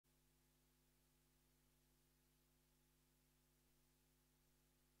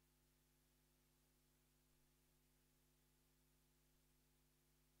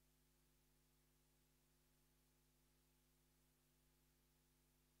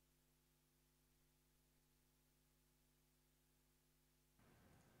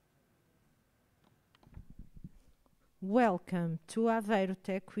Welcome to Aveiro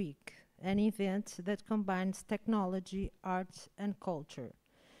Tech Week, an event that combines technology, art, and culture.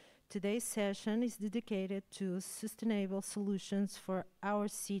 Today's session is dedicated to sustainable solutions for our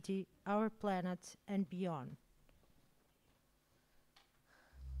city, our planet, and beyond.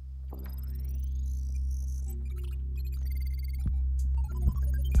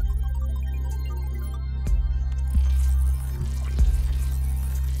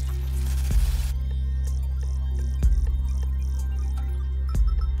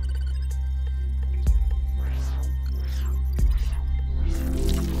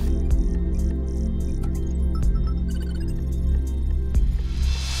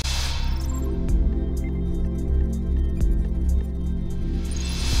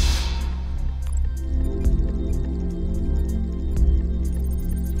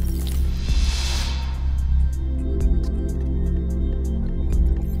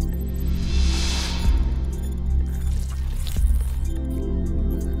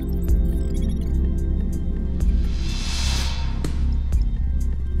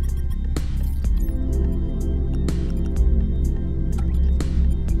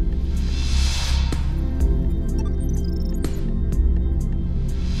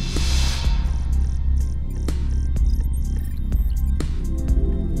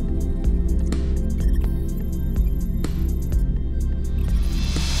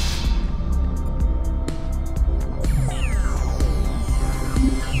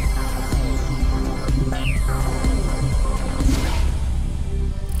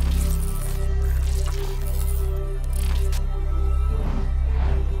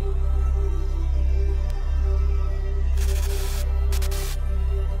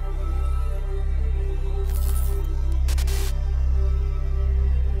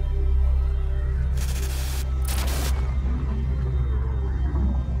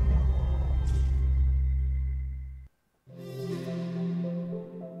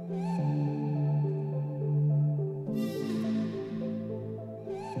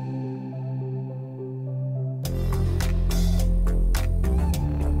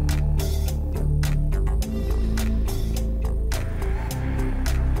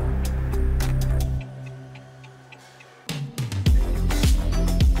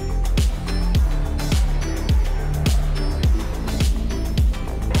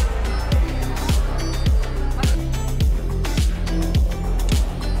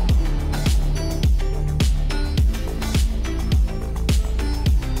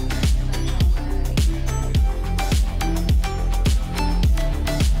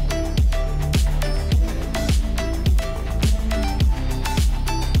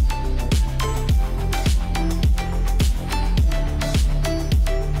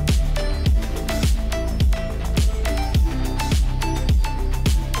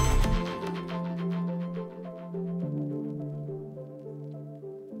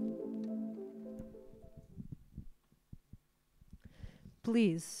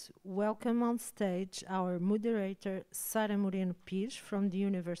 Please welcome on stage our moderator Sara Moreno Pires from the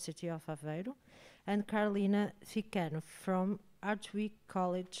University of Aveiro and Carlena Ficano from Hartwick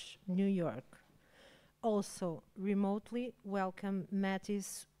College, New York. Also, remotely welcome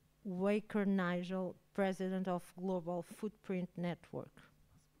Mathis Wackernagel, President of Global Footprint Network.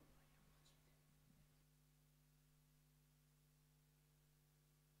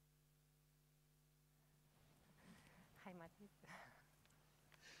 Hi, Mathis.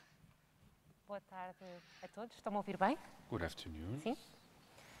 Boa tarde a todos. Estão-me a ouvir bem? Good afternoon. Sim.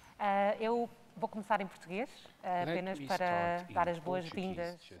 Eu vou começar em português, apenas para dar as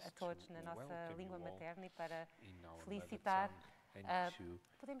boas-vindas a todos na nossa língua materna e para felicitar.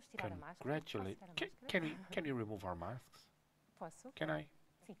 Podemos tirar a máscara? Can you remove our masks? Posso? Can I?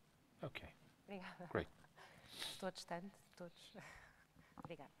 Sim. Okay. Obrigada. Great. Estou distante, todos.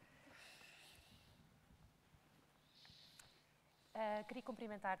 Obrigada. Queria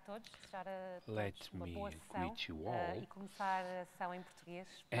cumprimentar todos, desejar a todos uma boa sessão e começar a sessão em português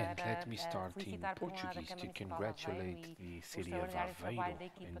para felicitar por um lado a Câmara Municipal de Aveiro e o extraordinário trabalho da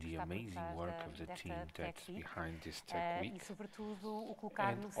equipa que está por trás desta Tech Week e sobretudo o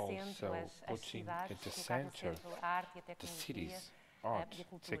colocar no centro as cidades, colocar no centro a arte e a tecnologia. Art,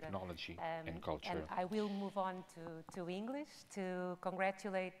 technology, and culture. And I will move on to English to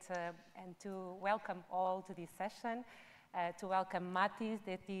congratulate and to welcome all to this session. To welcome Mathis,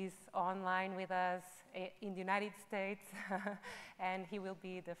 that is online with us in the United States, and he will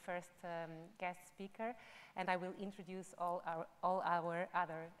be the first guest speaker. And I will introduce all our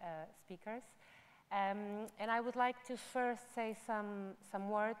other speakers. And I would like to first say some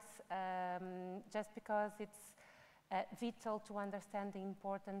words, just because it's vital to understand the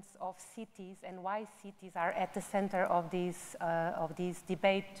importance of cities and why cities are at the center of this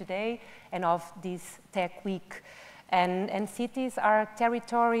debate today and of this Tech Week. And cities are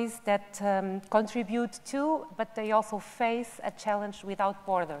territories that contribute to, but they also face a challenge without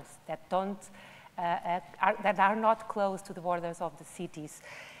borders, that that are not close to the borders of the cities.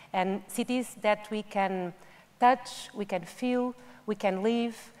 And cities that we can touch, we can feel, we can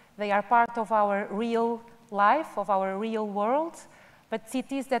live, they are part of our real life, of our real world, but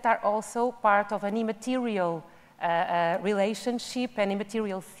cities that are also part of an immaterial relationship, an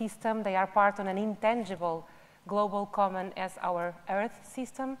immaterial system. They are part of an intangible global common as our Earth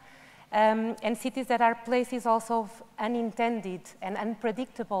system, and cities that are places also of unintended and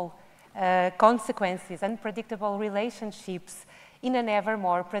unpredictable consequences, unpredictable relationships in an ever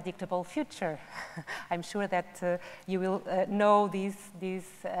more predictable future. I'm sure that you will know these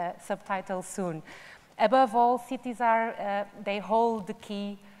subtitles soon. Above all, cities they hold the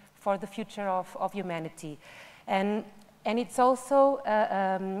key for the future of humanity. And it's also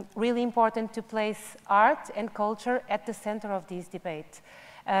really important to place art and culture at the center of this debate.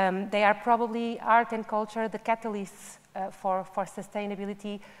 They are probably, art and culture, the catalysts for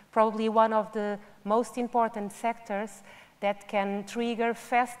sustainability, probably one of the most important sectors that can trigger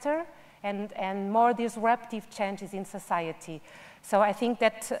faster and more disruptive changes in society. So I think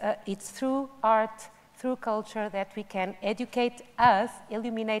that it's through art, through culture, that we can educate us,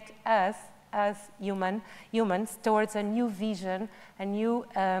 illuminate us as humans towards a new vision, a new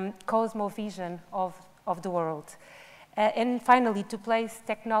cosmovision of the world. And finally, to place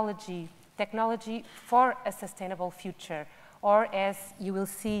technology for a sustainable future, or as you will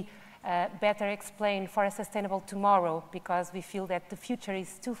see better explained, for a sustainable tomorrow, because we feel that the future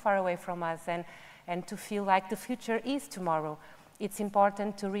is too far away from us, and to feel like the future is tomorrow. It's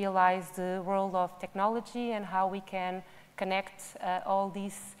important to realize the role of technology and how we can connect all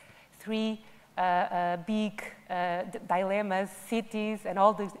these three big dilemmas, cities, and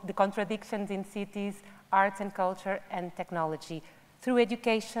all the contradictions in cities, arts and culture, and technology, through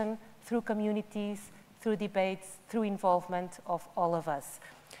education, through communities, through debates, through involvement of all of us.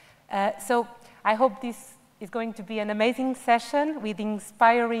 So I hope this is going to be an amazing session with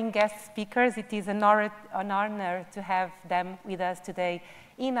inspiring guest speakers. It is an honor to have them with us today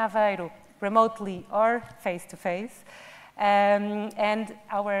in Aveiro, remotely or face-to-face. And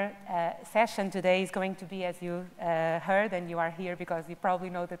our session today is going to be, as you heard, and you are here because you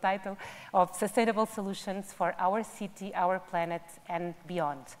probably know the title, of Sustainable Solutions for Our City, Our Planet, and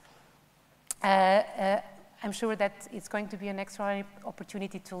Beyond. I'm sure that it's going to be an extraordinary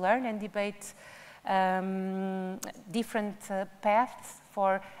opportunity to learn and debate different paths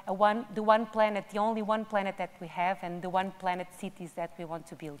for the one planet, the only one planet that we have, and the one planet cities that we want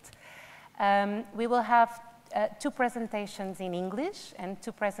to build. We will have 2 presentations in English and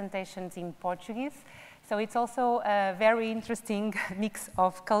 2 presentations in Portuguese. So it's also a very interesting mix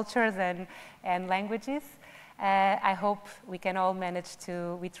of cultures and languages. I hope we can all manage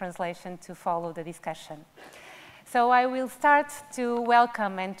to, with translation, to follow the discussion. So I will start to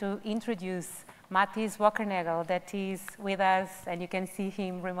welcome and to introduce Mathis Wackernagel, that is with us, and you can see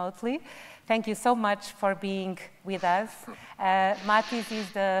him remotely. Thank you so much for being with us. Mathis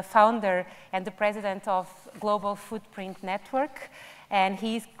is the founder and the president of Global Footprint Network, and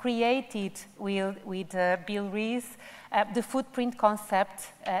he's created with Bill Rees the footprint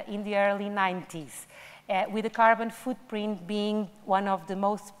concept in the early 90s, with the carbon footprint being one of the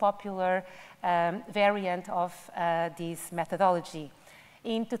most popular variant of this methodology.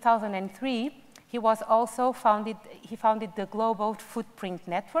 In 2003, he founded the Global Footprint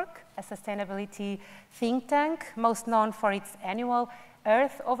Network, a sustainability think tank, most known for its annual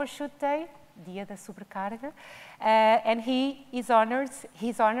Earth Overshoot Day, Dia da Sobrecarga. And his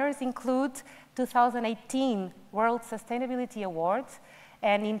honors include 2018 World Sustainability Award,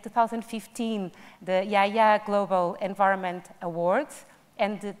 and in 2015, the Yaya Global Environment Award,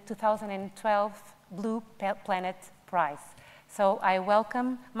 and the 2012 Blue Planet Prize. So I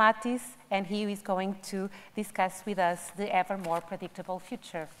welcome Mathis, and he is going to discuss with us the ever more predictable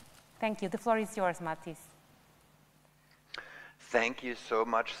future. Thank you. The floor is yours, Mathis. Thank you so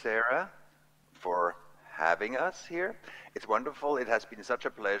much, Sarah, for having us here. It's wonderful. It has been such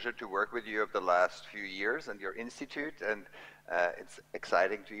a pleasure to work with you over the last few years and your institute, and it's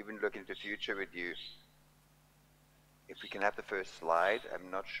exciting to even look into the future with you. If we can have the first slide,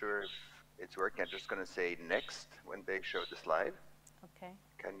 I'm not sure if it's working. I'm just going to say next when they show the slide. Okay.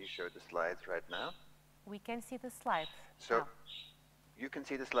 Can you show the slides right now? We can see the slides. So you can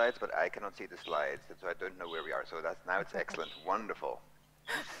see the slides, but I cannot see the slides, so I don't know where we are. So now it's excellent. Wonderful.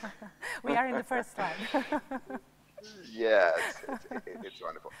 We are in the first slide. Yeah, it's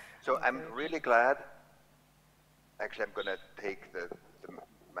wonderful. So I'm really glad. Actually, I'm going to take the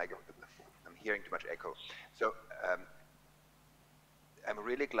microphone. I'm hearing too much echo. So I'm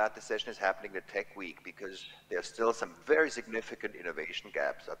really glad the session is happening at Tech Week because there's still some very significant innovation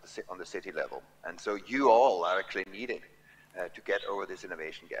gaps at on the city level. And so you all are actually needed to get over this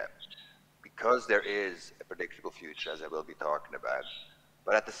innovation gap because there is a predictable future, as I will be talking about.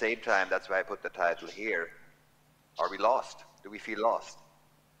 But at the same time, that's why I put the title here. Are we lost? Do we feel lost?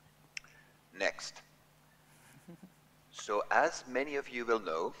 Next. So as many of you will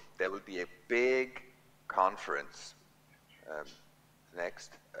know, there will be a big conference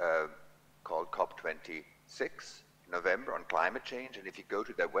next called COP26 in November on climate change. And if you go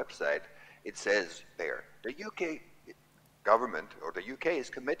to their website, it says there, the UK government or the UK is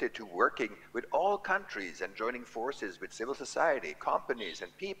committed to working with all countries and joining forces with civil society, companies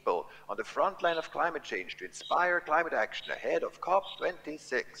and people on the front line of climate change to inspire climate action ahead of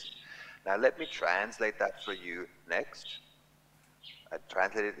COP26. Now let me translate that for you next. I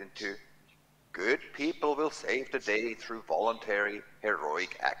translate it into good people will save the day through voluntary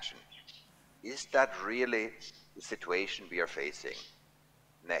heroic action. Is that really the situation we are facing?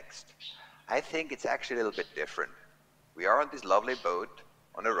 Next. I think it's actually a little bit different. We are on this lovely boat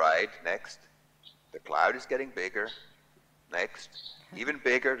on a ride. Next. The cloud is getting bigger. Next. Even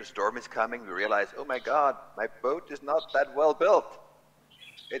bigger, the storm is coming. We realize, oh my God, my boat is not that well built.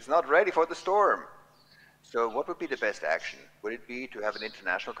 It's not ready for the storm. So what would be the best action? Would it be to have an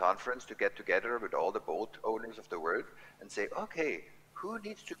international conference to get together with all the boat owners of the world and say, okay, who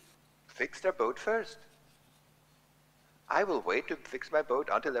needs to fix their boat first? I will wait to fix my boat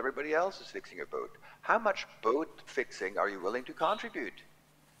until everybody else is fixing a boat. How much boat fixing are you willing to contribute?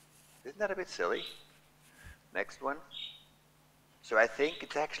 Isn't that a bit silly? Next one. So I think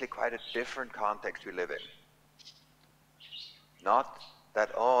it's actually quite a different context we live in. Not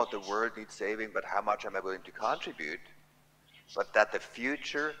that, oh, the world needs saving, but how much am I willing to contribute? But that the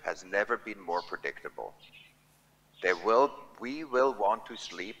future has never been more predictable. We will want to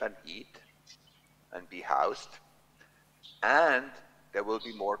sleep and eat and be housed, and there will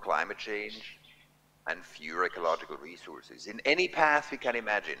be more climate change and fewer ecological resources in any path we can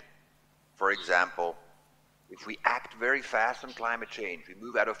imagine. For example, if we act very fast on climate change, we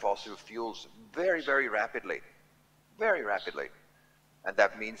move out of fossil fuels very, very rapidly, very rapidly. And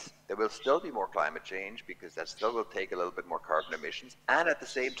that means there will still be more climate change because that still will take a little bit more carbon emissions. And at the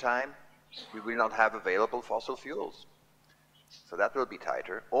same time, we will not have available fossil fuels. So that will be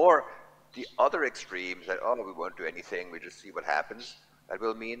tighter. Or the other extremes that, oh, we won't do anything, we just see what happens. That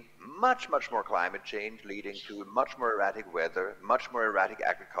will mean much, much more climate change leading to much more erratic weather, much more erratic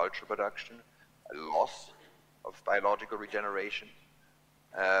agricultural production, a loss of biological regeneration.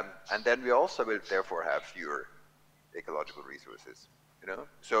 And then we also will therefore have fewer ecological resources. You know,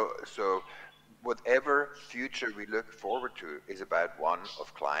 so whatever future we look forward to is about one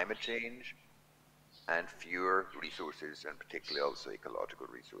of climate change and fewer resources, and particularly also ecological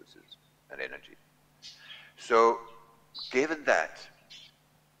resources and energy. So, given that,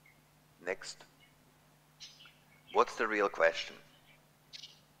 next, what's the real question?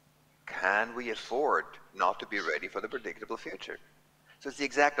 Can we afford not to be ready for the predictable future? So it's the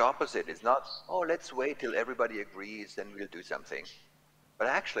exact opposite. It's not, oh, let's wait till everybody agrees, then we'll do something. But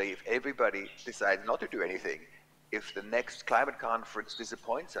actually, if everybody decides not to do anything, if the next climate conference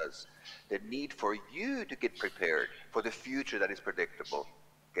disappoints us, the need for you to get prepared for the future that is predictable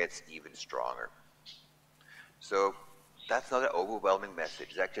gets even stronger. So that's not an overwhelming message.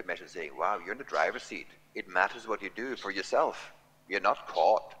 It's actually a message saying, wow, you're in the driver's seat. It matters what you do for yourself. You're not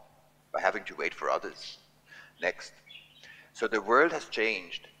caught by having to wait for others. Next. So the world has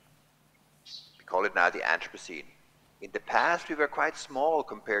changed. We call it now the Anthropocene. In the past, we were quite small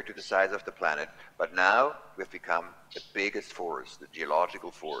compared to the size of the planet, but now we've become the biggest force, the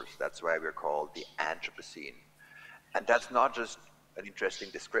geological force. That's why we're called the Anthropocene. And that's not just an interesting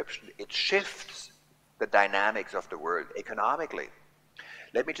description. It shifts the dynamics of the world economically.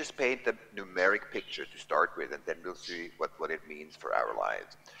 Let me just paint the numeric picture to start with, and then we'll see what it means for our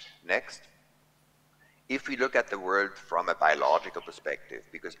lives. Next. If we look at the world from a biological perspective,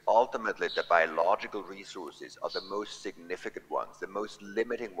 because ultimately the biological resources are the most significant ones, the most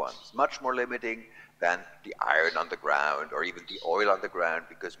limiting ones, much more limiting than the iron on the ground or even the oil on the ground,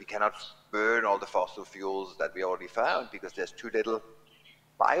 because we cannot burn all the fossil fuels that we already found because there's too little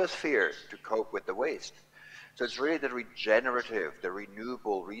biosphere to cope with the waste. So it's really the regenerative, the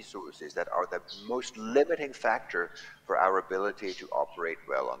renewable resources that are the most limiting factor for our ability to operate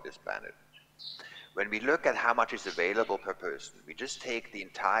well on this planet. When we look at how much is available per person, we just take the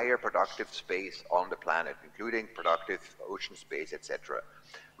entire productive space on the planet, including productive ocean space, etc.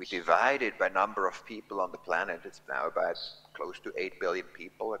 We divide it by number of people on the planet. It's now about close to 8 billion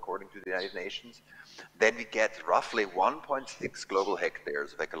people, according to the United Nations. Then we get roughly 1.6 global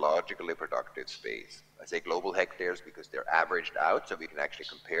hectares of ecologically productive space. I say global hectares because they're averaged out, so we can actually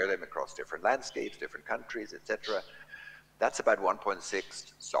compare them across different landscapes, different countries, etc. That's about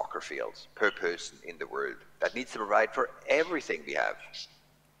 1.6 soccer fields per person in the world. That needs to provide for everything we have,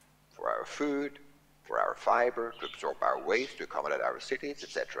 for our food, for our fiber, to absorb our waste, to accommodate our cities,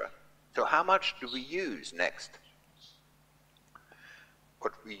 etc. So how much do we use next?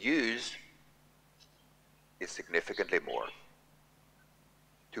 What we use is significantly more.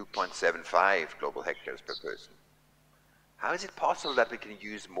 2.75 global hectares per person. How is it possible that we can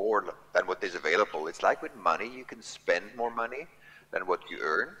use more than what is available? It's like with money, you can spend more money than what you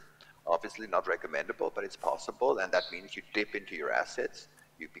earn. Obviously not recommendable, but it's possible, and that means you dip into your assets,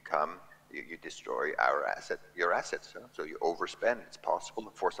 you destroy your assets. So you overspend. It's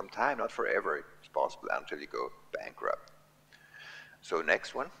possible for some time, not forever. It's possible until you go bankrupt. So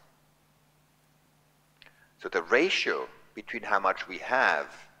next one. So the ratio between how much we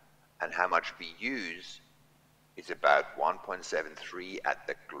have and how much we use is about 1.73 at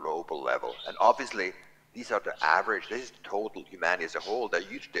the global level. And obviously, these are the average, this is the total humanity as a whole. There are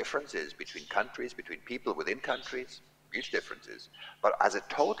huge differences between countries, between people within countries, huge differences. But as a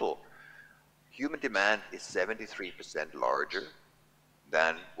total, human demand is 73% larger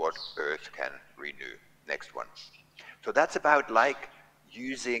than what Earth can renew. Next one. So that's about like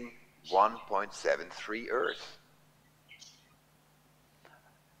using 1.73 Earth.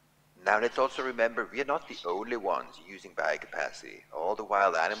 Now let's also remember, we are not the only ones using biocapacity. All the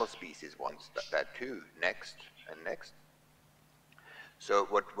wild animal species want that too. Next and next. So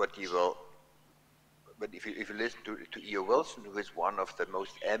what you will, but if you listen to E.O. Wilson, who is one of the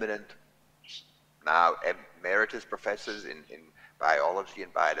most eminent now emeritus professors in biology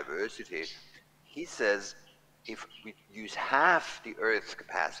and biodiversity, he says if we use half the Earth's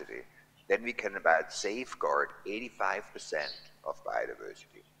capacity, then we can about safeguard 85% of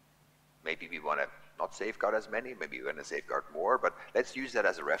biodiversity. Maybe we want to not safeguard as many, maybe we want to safeguard more, but let's use that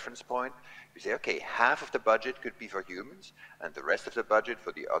as a reference point. We say, okay, half of the budget could be for humans, and the rest of the budget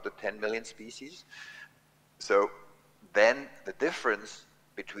for the other 10 million species. So then the difference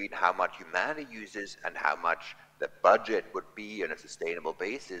between how much humanity uses and how much the budget would be on a sustainable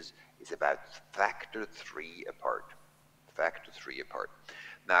basis is about factor 3 apart. Factor 3 apart.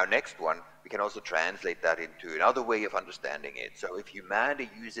 Now, next one, we can also translate that into another way of understanding it. So if humanity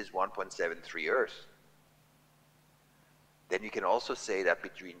uses 1.73 Earth, then you can also say that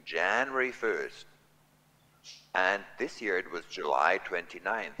between January 1st and this year it was July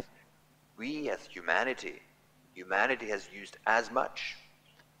 29th, we as humanity has used as much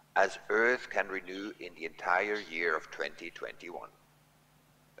as Earth can renew in the entire year of 2021.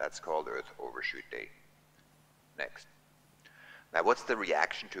 That's called Earth Overshoot Day. Next. Now, what's the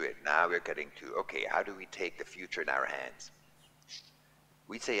reaction to it? Now we're getting to, okay, how do we take the future in our hands?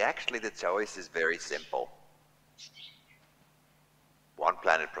 We say, actually, the choice is very simple. One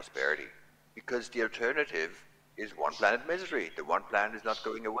planet prosperity. Because the alternative is one planet misery. The one planet is not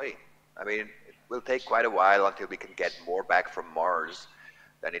going away. I mean, it will take quite a while until we can get more back from Mars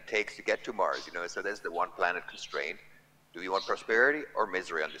than it takes to get to Mars, you know, so there's the one planet constraint. Do we want prosperity or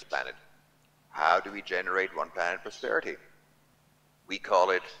misery on this planet? How do we generate one planet prosperity? We call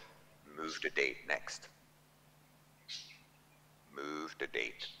it move the date next. Move the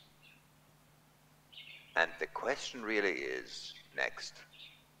date. And the question really is, next,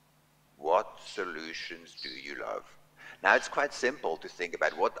 what solutions do you love? Now it's quite simple to think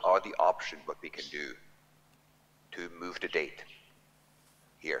about what are the options, what we can do to move the date.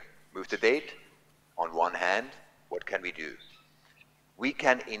 Here, move the date. On one hand, what can we do? We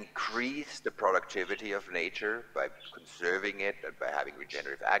can increase the productivity of nature by conserving it and by having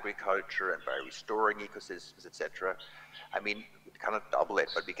regenerative agriculture and by restoring ecosystems, etc. I mean, we cannot double it,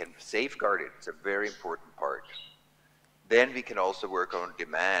 but we can safeguard it. It's a very important part. Then we can also work on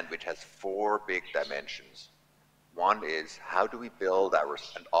demand, which has 4 big dimensions. One is, how do we build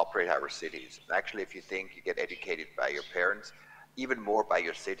and operate our cities? Actually, if you think you get educated by your parents, even more by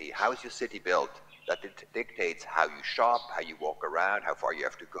your city. How is your city built? That dictates how you shop, how you walk around, how far you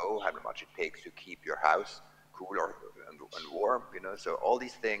have to go, how much it takes to keep your house cool and warm, you know. So all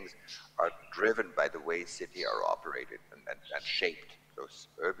these things are driven by the way cities are operated and shaped. So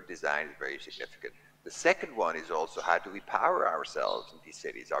urban design is very significant. The second one is also, how do we power ourselves in these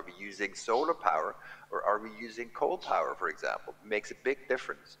cities? Are we using solar power or are we using coal power, for example? It makes a big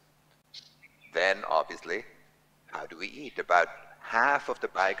difference. Then, obviously, how do we eat? About half of the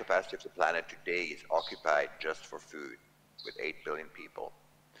biocapacity of the planet today is occupied just for food, with 8 billion people.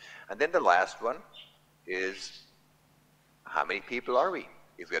 And then the last one is, how many people are we?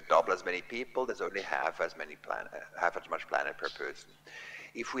 If we are double as many people, there's only half as much planet per person.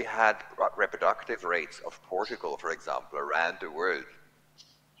 If we had reproductive rates of Portugal, for example, around the world,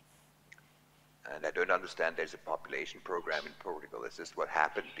 and I don't understand there's a population program in Portugal. It's just what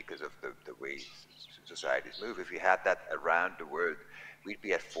happened because of the way societies move. If we had that around the world, we'd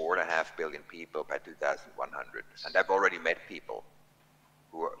be at 4.5 billion people by 2100. And I've already met people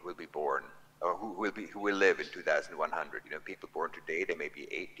who will be born, or who will live in 2100. You know, people born today, they may be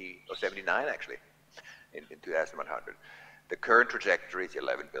 80 or 79 actually in 2100. The current trajectory is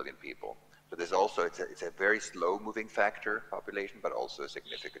 11 billion people. So there's also, it's a very slow moving factor population, but also a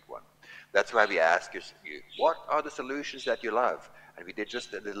significant one. That's why we ask you, what are the solutions that you love? And we did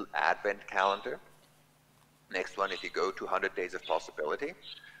just a little advent calendar. Next one, if you go to 100 days of possibility,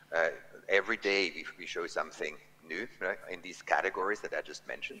 every day we show something new, right, in these categories that I just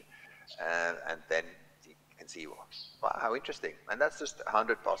mentioned. And then you can see, wow, how interesting. And that's just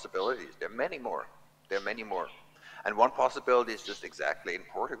 100 possibilities. There are many more. There are many more. And one possibility is just exactly in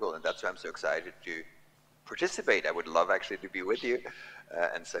Portugal, and that's why I'm so excited to participate. I would love actually to be with you.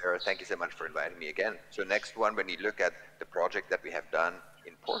 And Sarah, thank you so much for inviting me again. So next one, when you look at the project that we have done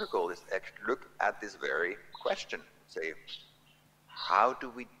in Portugal, is actually look at this very question. Say, how do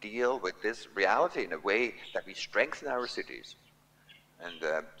we deal with this reality in a way that we strengthen our cities?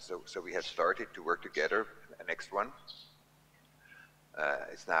 And so we have started to work together. The next one.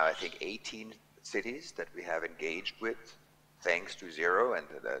 It's now, I think, 18 cities that we have engaged with, thanks to Zero and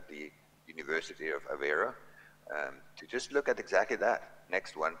the University of Aveiro, to just look at exactly that.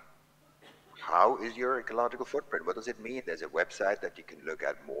 Next one. How is your ecological footprint? What does it mean? There's a website that you can look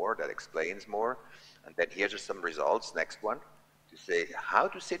at more, that explains more. And then here's just some results. Next one. To say, how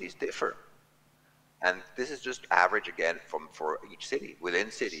do cities differ? And this is just average again for each city.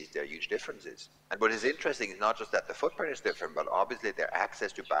 Within cities, there are huge differences. And what is interesting is not just that the footprint is different, but obviously their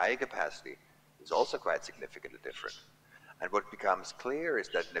access to biocapacity is also quite significantly different. And what becomes clear is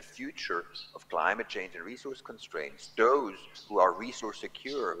that in the future of climate change and resource constraints, those who are resource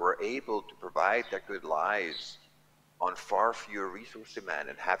secure, who are able to provide their good lives on far fewer resource demand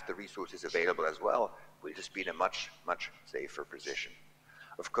and have the resources available as well, will just be in a much, much safer position.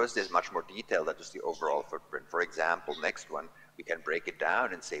 Of course, there's much more detail than just the overall footprint. For example, next one, we can break it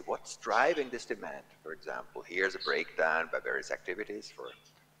down and say, what's driving this demand? For example, here's a breakdown by various activities for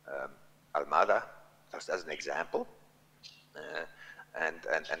Almada, just as an example. And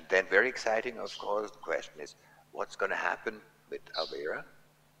then very exciting, of course, the question is, what's going to happen with Aveiro?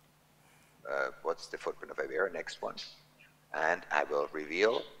 What's the footprint of Aveiro? Next one. And I will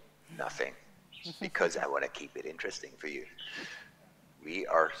reveal nothing, because I want to keep it interesting for you. We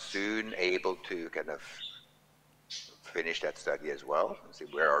are soon able to kind of finish that study as well and see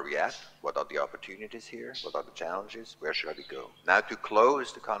where are we at, what are the opportunities here, what are the challenges, where should we go. Now, to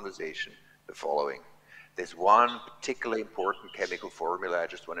close the conversation, the following. There's one particularly important chemical formula I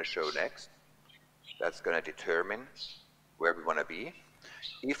just want to show next that's going to determine where we want to be.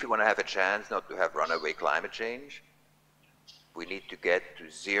 If we want to have a chance not to have runaway climate change, we need to get to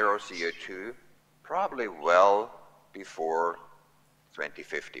zero CO2 probably well before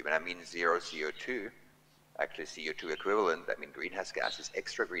 2050. When I mean zero CO2, actually CO2 equivalent, I mean greenhouse gases,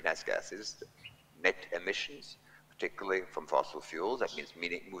 extra greenhouse gases, net emissions, particularly from fossil fuels. That means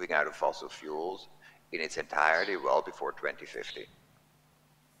moving out of fossil fuels in its entirety well before 2050.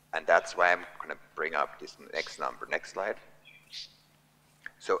 And that's why I'm going to bring up this next number. Next slide.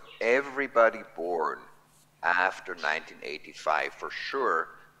 So everybody born after 1985 for sure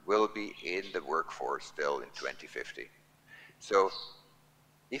will be in the workforce still in 2050. So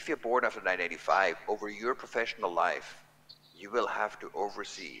if you're born after 1985, over your professional life, you will have to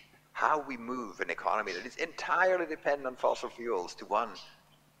oversee how we move an economy that is entirely dependent on fossil fuels to one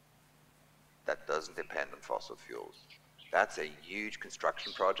that doesn't depend on fossil fuels. That's a huge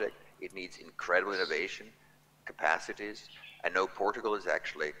construction project. It needs incredible innovation, capacities. I know Portugal is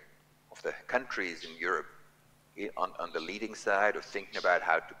actually, of the countries in Europe, on the leading side of thinking about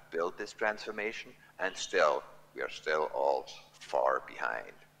how to build this transformation, and still, we are still all far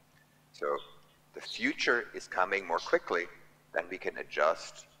behind. So the future is coming more quickly than we can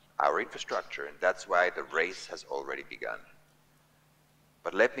adjust our infrastructure, and that's why the race has already begun.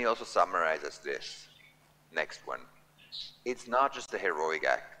 But let me also summarize as this. Next one. It's not just a heroic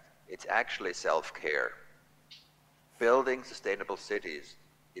act, it's actually self-care. Building sustainable cities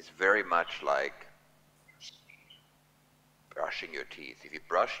is very much like brushing your teeth. If you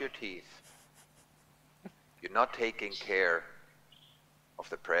brush your teeth, you're not taking care of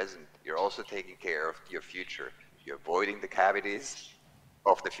the present, you're also taking care of your future. You're avoiding the cavities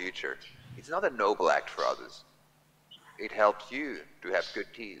of the future. It's not a noble act for others. It helps you to have good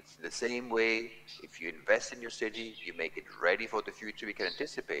teeth. In the same way, if you invest in your city, you make it ready for the future we can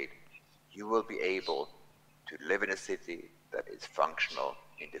anticipate, you will be able to live in a city that is functional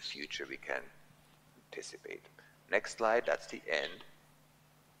in the future we can anticipate. Next slide, that's the end.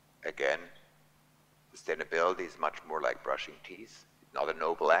 Again, sustainability is much more like brushing teeth. It's not a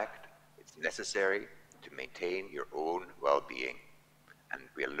noble act. It's necessary to maintain your own well-being. And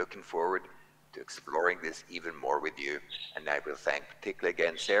we are looking forward to exploring this even more with you. And I will thank particularly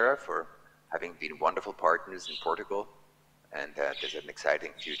again Sara for having been wonderful partners in Portugal. And there's an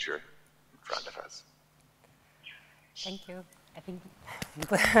exciting future in front of us. Thank you. I think.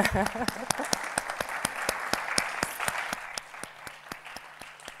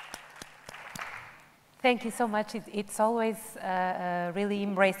 Thank you so much. It's always really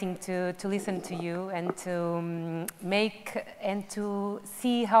embracing to listen to you and to make and to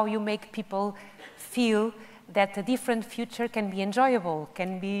see how you make people feel that a different future can be enjoyable,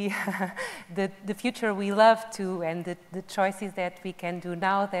 can be the future we love to, and the choices that we can do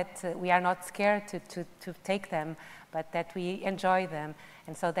now that we are not scared to take them, but that we enjoy them.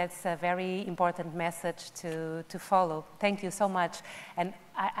 And so that's a very important message to follow. Thank you so much. And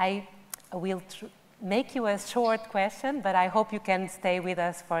I will make you a short question, but I hope you can stay with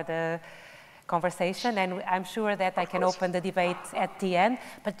us for the conversation, and I'm sure that I can open the debate at the end.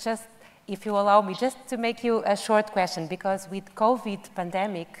 But just, if you allow me, just to make you a short question, because with COVID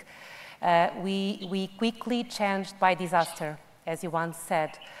pandemic, we quickly changed by disaster, as you once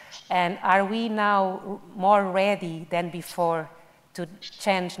said. And are we now more ready than before to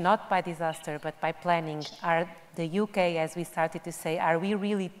change not by disaster, but by planning? Are the UK, as we started to say, are we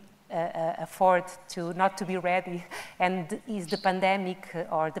really afford to not to be ready? And is the pandemic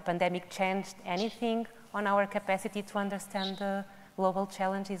or the pandemic changed anything on our capacity to understand the global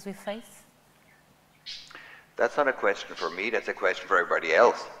challenges we face? That's not a question for me, that's a question for everybody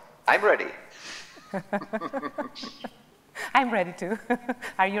else. I'm ready. I'm ready too.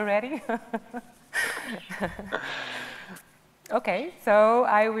 Are you ready? Okay, so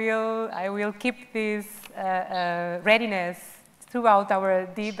I will keep this readiness throughout our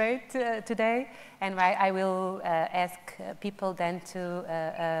debate today, and I will ask people then to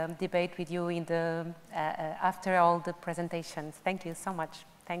debate with you in the after all the presentations. Thank you so much.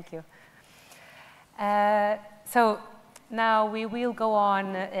 Thank you. So now we will go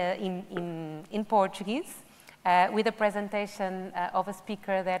on in Portuguese with a presentation of a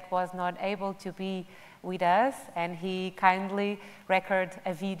speaker that was not able to be with us, and he kindly recorded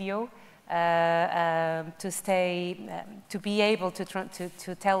a video to be able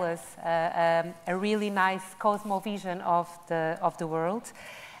to tell us a really nice cosmovision of the world,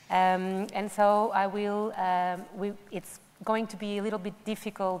 and so I will. It's going to be a little bit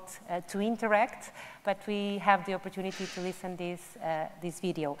difficult to interact, but we have the opportunity to listen this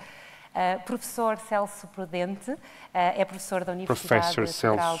video. Professor Celso Prudente é professor da Universidade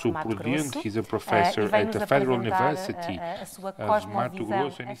Federal de Mato Grosso. He's a professor at the Federal University of Mato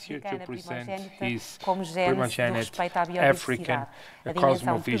Grosso, and he's here to present his primogenitive African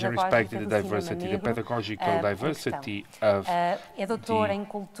cosmovision respecting the diversity, the pedagogical diversity of the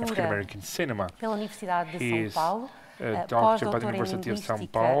African American cinema. He is a doctor by the University of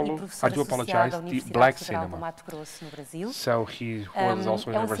São Paulo. I do apologize, the black cinema. So he was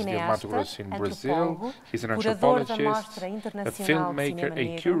also at the University of Mato Grosso in Brazil. He's an anthropologist, a filmmaker,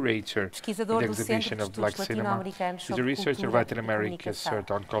 a curator in the exhibition of black cinema. He's a researcher of Latin America,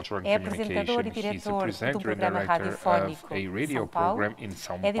 cert on culture and communication. He's a presenter and director of a radio program in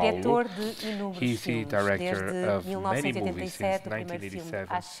São Paulo. He's the director of many movies since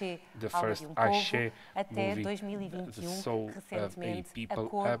 1987. The first Axé movie, the soul of a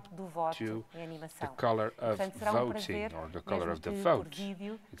people, up to the color of voting, or the color of the vote.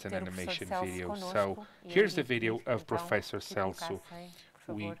 It's an animation video. So here's the video of Professor Celso.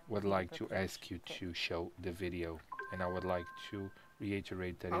 We would like to ask you to show the video, and I would like to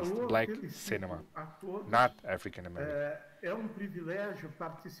reiterate that it's black cinema, not African American.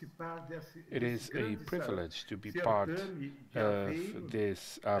 It is a privilege to be part of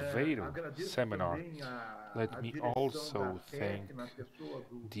this Aveiro seminar. Let me also thank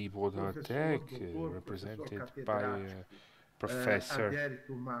the Bibliothèque, represented by Professor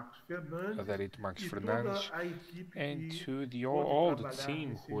Adérito Marques Fernandes, and to all the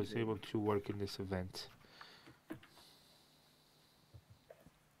team who was able to work in this event.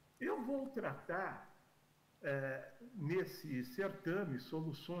 I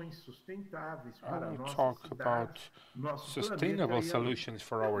will talk about sustainable solutions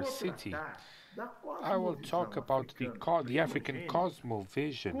for our city. I will talk about the African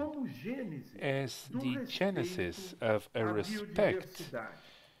cosmovision as the genesis of a respect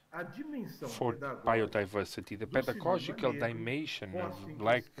for biodiversity. The pedagogical dimension of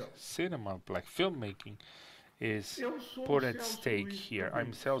black cinema, black filmmaking, is put at stake here.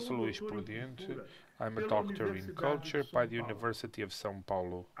 I'm Celso Luís Prudente. I'm a doctor in culture by the University of São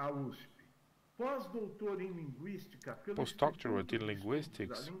Paulo. Postdoctorate in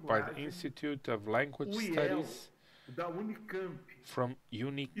linguistics by the Institute of Language Studies from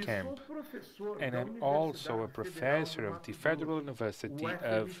Unicamp, and I'm also a professor of the Federal University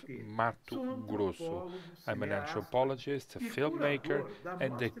of Mato Grosso. I'm an anthropologist, a filmmaker,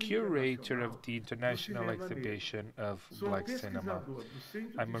 and the curator of the International Exhibition of Black Cinema.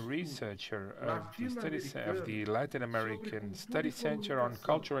 I'm a researcher of the Latin American Study Center on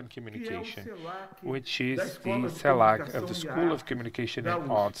Culture and Communication, which is the CELAC of the School of Communication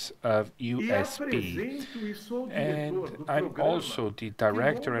and Arts of USP. And I'm also the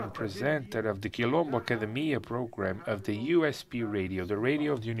director and presenter of the Quilombo Academia program of the USP Radio, the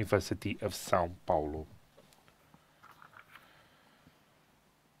radio of the University of São Paulo.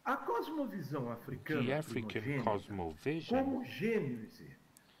 The African cosmovision as the genesis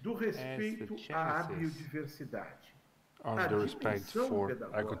on the respect for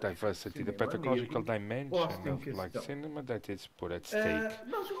ecodiversity, the pedagogical dimension of black cinema that is put at stake.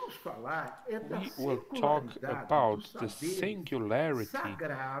 We will talk about the singularity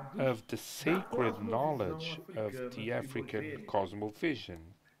of the sacred knowledge of the African cosmovision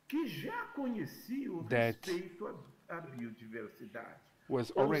that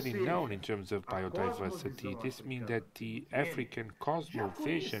was already known in terms of biodiversity. This means that the African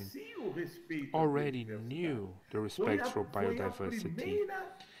cosmovision already knew the respect for biodiversity.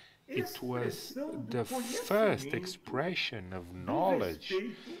 It was the first expression of knowledge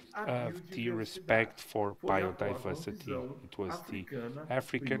of the respect for biodiversity. It was the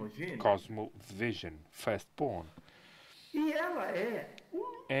African cosmovision, firstborn.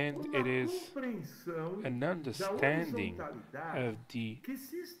 And it is an understanding of the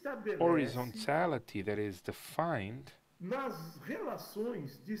horizontality that is defined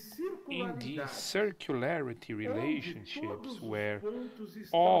in the circularity relationships where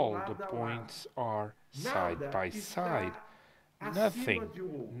all the points are side by side. Nothing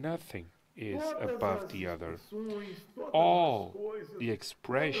is above the other. All the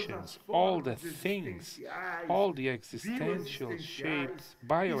expressions, all the things, all the existential shapes,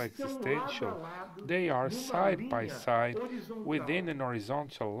 bioexistential, they are side by side within an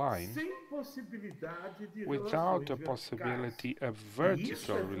horizontal line without the possibility of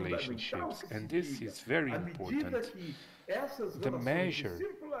vertical relationships. And this is very important. The measure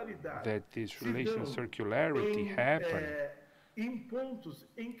that this relation of circularity happen in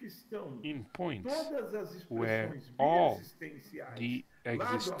points where all the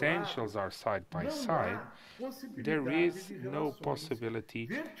existentials are side by side, there is no possibility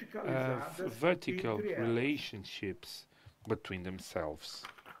of vertical relationships between themselves.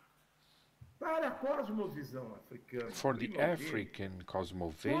 For the African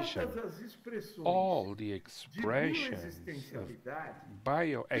cosmovision, all the expressions of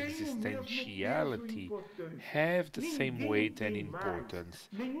bioexistentiality have the same weight and importance.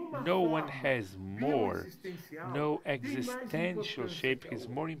 No one has more, no existential shape is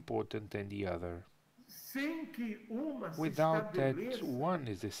more important than the other. Without that one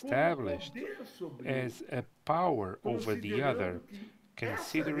is established as a power over the other,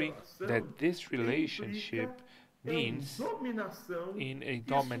 considering that this relationship means in a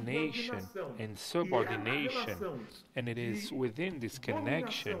domination and subordination, and it is within this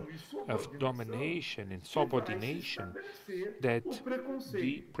connection of domination and subordination that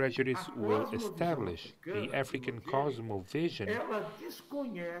the prejudice will establish. The African cosmovision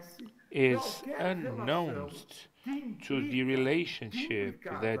is unknown to the relationship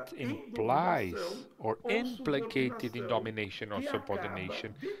that implies or implicated in domination or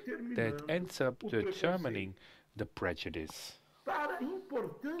subordination that ends up determining the prejudice.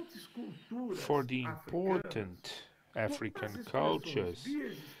 For the important African cultures,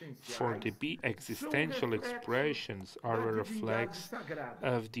 for the existential expressions are a reflex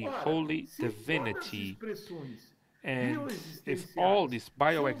of the holy divinity. And if all these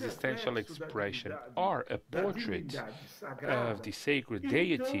bioexistential expressions are a portrait of the sacred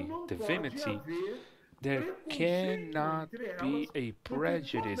deity, divinity, there cannot be a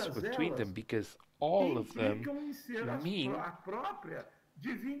prejudice between them because all of them mean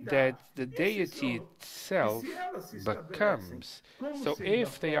that the deity itself becomes. So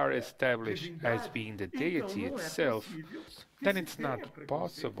if they are established as being the deity itself, then it's not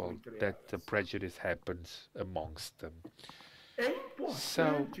possible that the prejudice happens amongst them.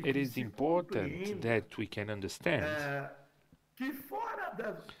 So it is important that we can understand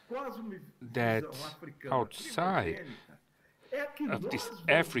that outside of this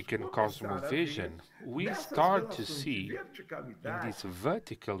African cosmovision, we start to see in these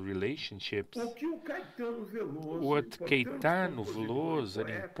vertical relationships what Caetano Veloso, an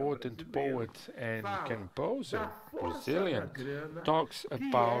important poet and composer, Brazilian, talks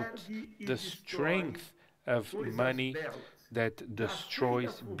about the strength of money that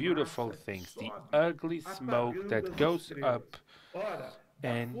destroys beautiful things, the ugly smoke that goes up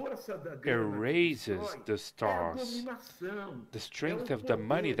and erases the stars. The strength of the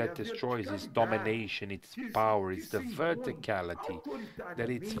money that destroys is domination, its power, it's the verticality, that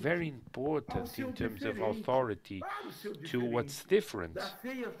it's very important in terms of authority to what's different.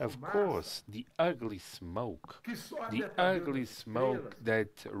 Of course, the ugly smoke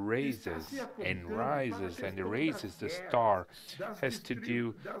that raises and rises and erases the star has to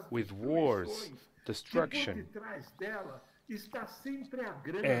do with wars, destruction.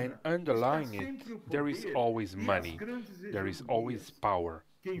 And underlying it, there is always money, there is always power,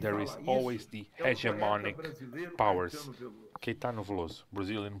 there is always the hegemonic powers. Caetano Veloso,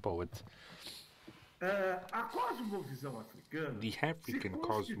 Brazilian poet. The African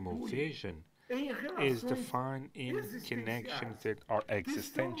cosmovision is defined in connections that are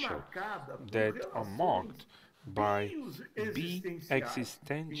existential, that are marked by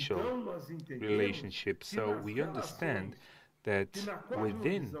existential relationships. So we understand that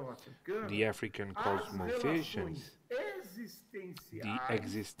within the African cosmovisions, the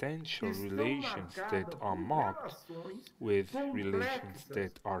existential relations that are marked with relations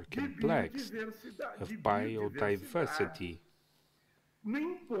that are complex, of biodiversity,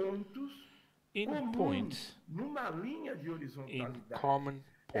 in points, in common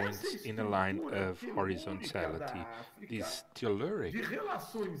points in a line of horizontality. This telluric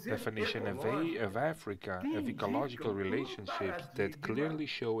definition of Africa, of ecological relationships that clearly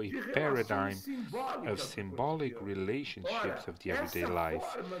show a paradigm of symbolic relationships of the everyday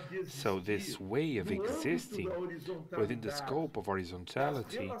life. So this way of existing within the scope of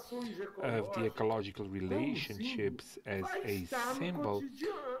horizontality, of the ecological relationships as a symbol,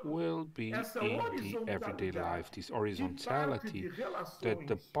 will be in the everyday life. This horizontality that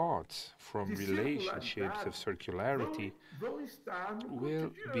departs from relationships of circularity will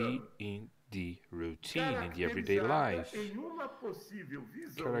be in the routine, in the everyday life,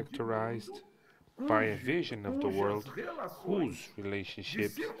 characterized by a vision of the world whose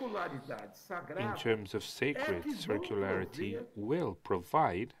relationships, in terms of sacred circularity, will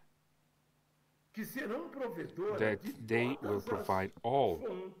provide, that they will provide all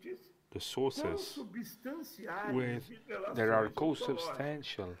the sources that are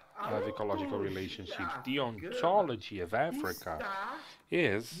co-substantial of ecological relationships. The ontology of Africa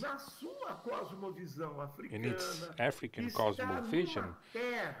is, in its African cosmovision,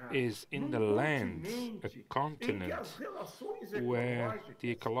 is in the land, a continent where the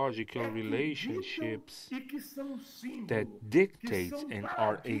ecological relationships that dictate and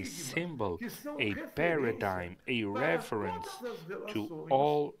are a symbol, a paradigm, a reference to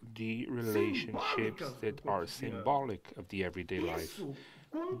all the relationships that are symbolic of the everyday life.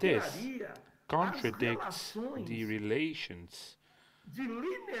 This contradicts the relations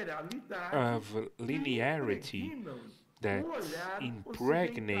of linearity that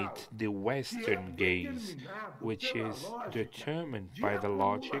impregnate the Western gaze, which is determined by the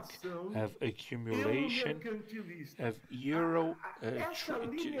logic of accumulation, of Euro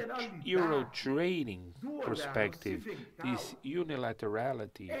trading perspective. This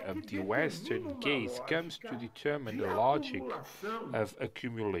unilaterality of the Western gaze comes to determine the logic of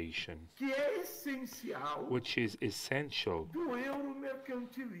accumulation, which is essential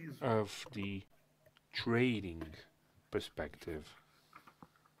of the trading perspective.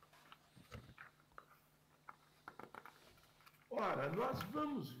 Ora, nós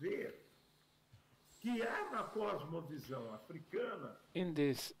vamos ver que há na cosmovisão africana, in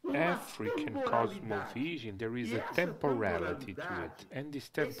this African cosmovision, there is a temporality to it, and this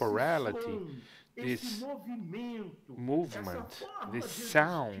temporality, this movement, this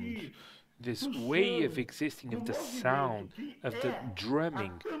sound, this way of existing of the sound, of the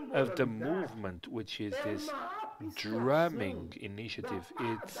drumming, of the movement, which is this drumming initiative.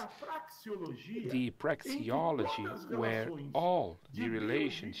 It's the praxeology where all the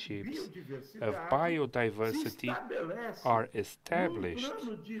relationships of biodiversity are established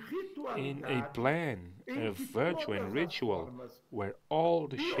in a plan of virtue and ritual where all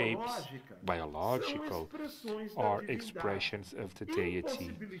the shapes, biological, are expressions of the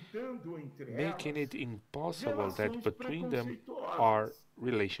deity, making it impossible that between them are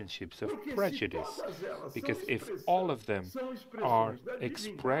relationships of prejudice. Because if all of them are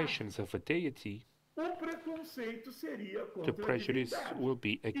expressions of a deity, the prejudice will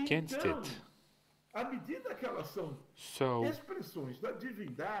be against it. So,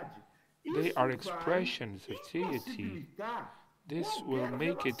 they are expressions of deity. This will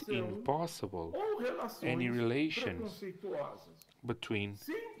make it impossible any relations between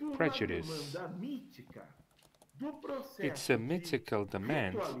prejudice. It's a mythical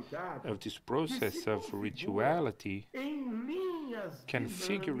demand of this process of rituality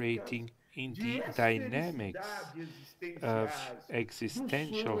configurating in the dynamics of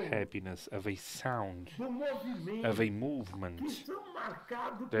existential happiness, of a sound, of a movement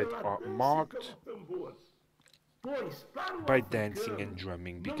that are marked by dancing and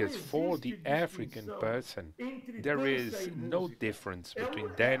drumming, because for the African person there is no difference between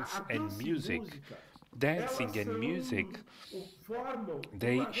dance and music. Dancing and music,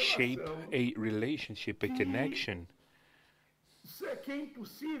 they shape a relationship, a connection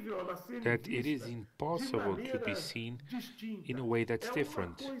that it is impossible to be seen in a way that's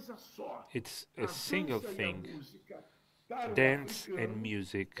different. It's a single thing. Dance and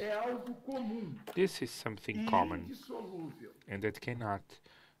music, this is something common and that cannot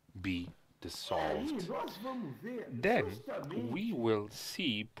be dissolved. Then we will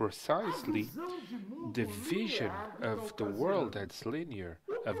see precisely the vision of the world that's linear,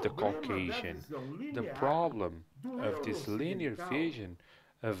 of the Caucasian. The problem of this linear vision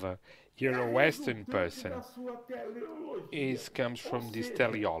of a Euro-Western person comes from this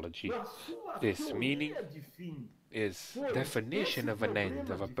teleology, this meaning, is definition of an end,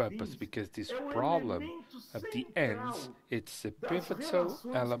 of a purpose, because this problem of the ends, it's a pivotal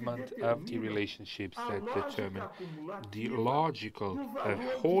element of the relationships that determine the logical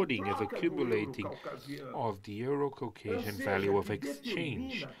hoarding, of accumulating of the Euro-Caucasian value of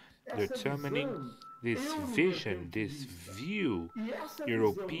exchange, determining this vision, this view,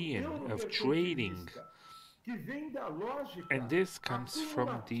 European, of trading. And this comes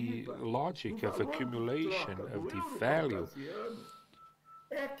from the logic of accumulation of the value,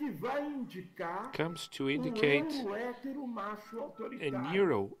 comes to indicate a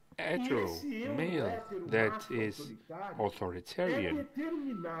hetero male that is authoritarian,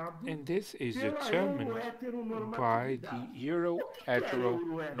 and this is determined by the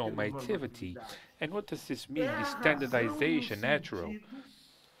heteronormativity. And what does this mean, the standardization, hetero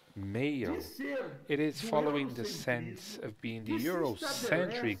male? It is following the sense of being the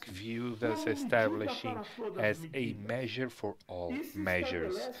Eurocentric view, thus establishing as a measure for all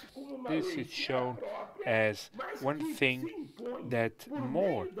measures. This is shown as one thing that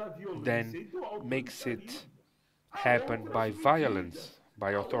more than makes it happen by violence,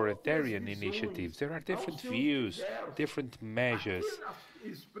 by authoritarian initiatives. There are different views, different measures,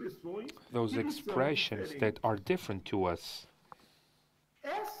 those expressions that are different to us.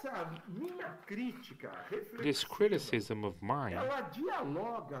 This criticism of mine,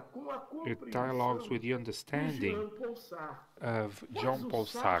 it dialogues with the understanding of Jean-Paul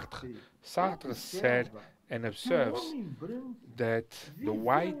Sartre. Sartre said and observes that the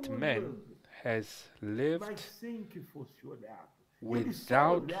white man has lived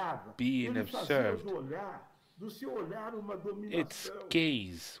without being observed. Its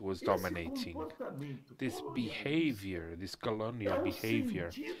gaze was dominating. This behavior, this colonial behavior,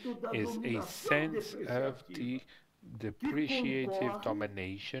 is a sense of the depreciative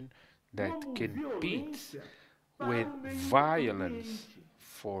domination that competes with violence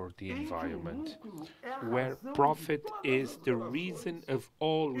for the environment, where profit is the reason of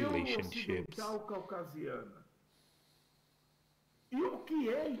all relationships.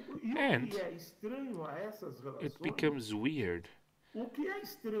 And it becomes weird.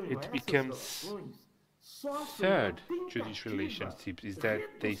 It becomes third to these relationships is that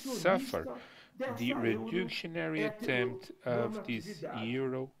they suffer the reductionary attempt of this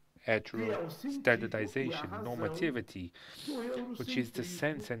Euro-hetero standardization, normativity, which is the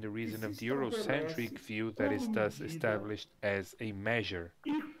sense and the reason of the Eurocentric view that is thus established as a measure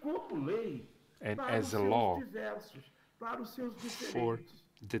and as a law for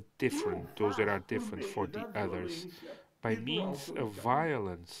the different, those that are different for the others. by means of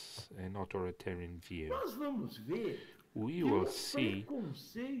violence and authoritarian view, we will see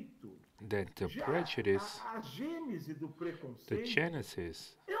that the prejudice, the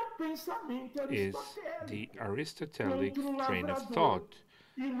genesis, is the Aristotelic train of thought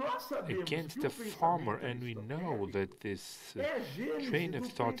against the farmer, and we know that this train of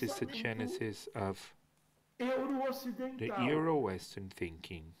thought is the genesis of the Euro-Western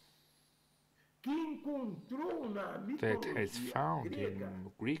thinking that has found in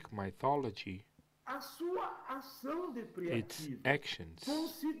Greek mythology its actions,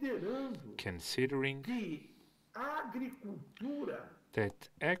 considering that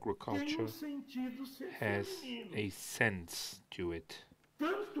agriculture has a sense to it.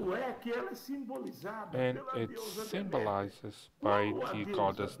 And it symbolizes by the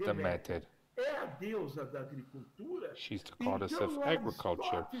goddess Demeter. She's the goddess of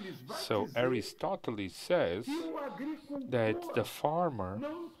agriculture. So Aristotle says that the farmer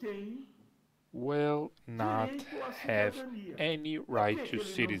will not have any right to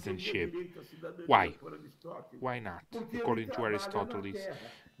citizenship. Why? Why not? According to Aristotle,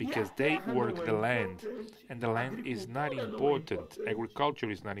 because they work the land, and the land is not important.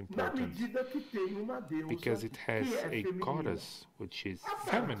 Agriculture is not important because it has a goddess which is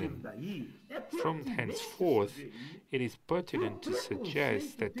feminine. From henceforth, it is pertinent to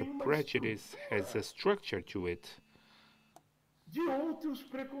suggest that the prejudice has a structure to it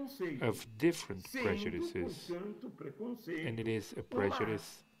of different prejudices, and it is a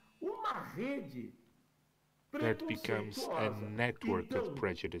prejudice that becomes a network of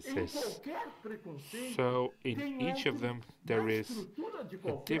prejudices. So in each of them there is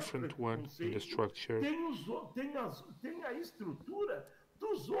a different one in the structure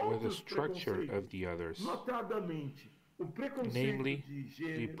with the structure of the others, namely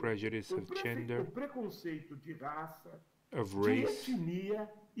the prejudice of gender, of race,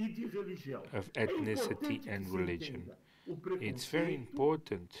 of ethnicity and religion. It's very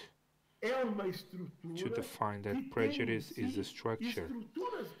important to define that prejudice is a structure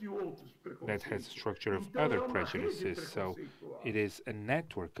that has a structure of other prejudices, so it is a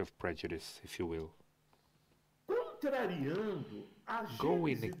network of prejudice, if you will.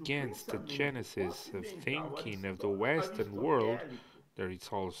 Going against the genesis of thinking of the Western world, there is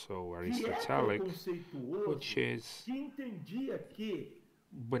also Aristotelic, which is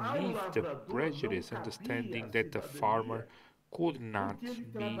beneath the prejudice, understanding that the farmer could not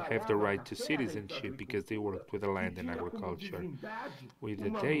have the right to citizenship because they worked with the land and agriculture, with the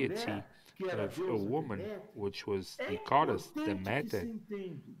deity of a woman, which was the goddess Demeter.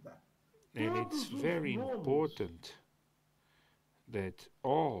 And it's very important that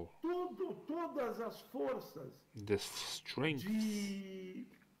all the strengths,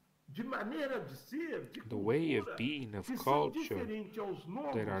 the way of being of culture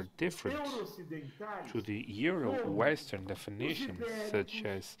that are different to the Euro-Western definitions, such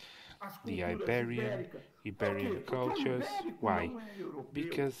as the Iberian cultures. Why?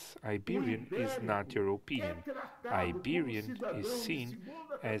 Because Iberian is not European. Iberian is seen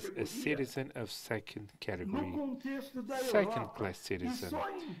as a citizen of second category, second-class citizen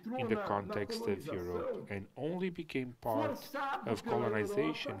in the context of Europe, and only became part of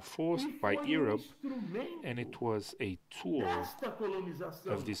colonization forced by Europe, and it was a tool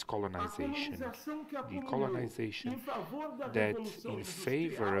of this colonization. The colonization that in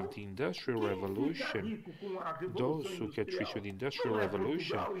favor of the Industrial Revolution, those who get rich with the Industrial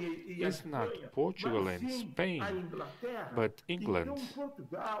Revolution, is not Portugal and Spain, but England.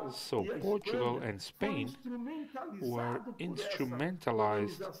 So Portugal and Spain were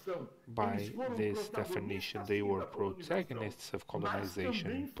instrumentalized by this definition. They were protagonists of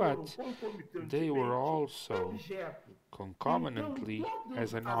colonization, but they were also concomitantly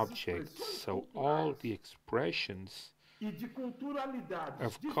as an object. So all the expressions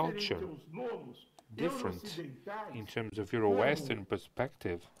of culture, different in terms of Euro-Western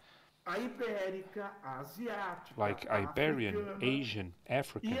perspective, like Iberian, Asian,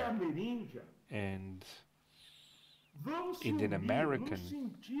 African, and Indian American,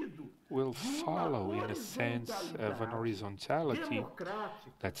 will follow in a sense of an horizontality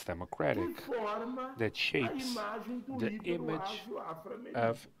that's democratic, that shapes the image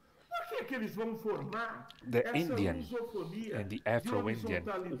of the Indian and the Afro-Indian.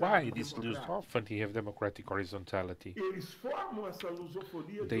 Why this lusophony of democratic horizontality?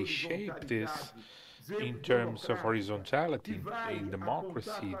 They shape this in terms of horizontality in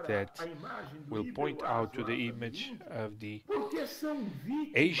democracy that will point out to the image of the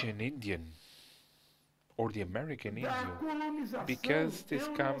Asian Indian or the American Indian, because this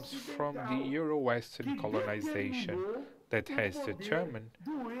comes from the Euro-Western colonization that has determined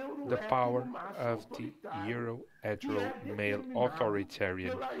the power of the Euro-hetero-male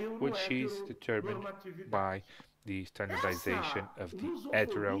authoritarian, which is determined by the standardization of the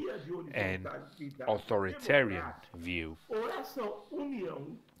hetero and authoritarian view.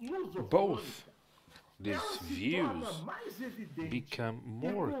 Both these views become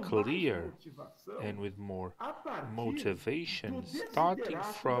more clear and with more motivation, starting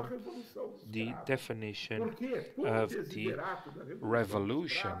from the definition of the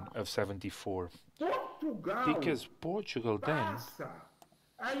Revolution of '74. Because Portugal then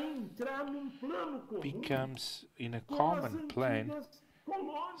becomes in a common plan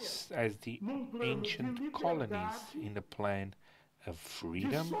as the ancient colonies in a plan of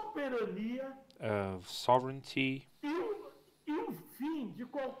freedom, of sovereignty,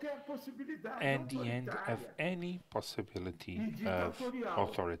 and the end of any possibility of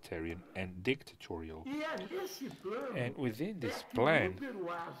authoritarian and dictatorial. And within this plan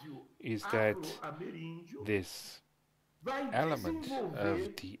is that this element of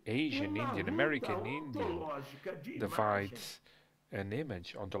the Asian Indian, American Indian divides an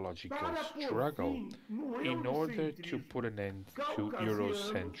image, ontological struggle, in order to put an end to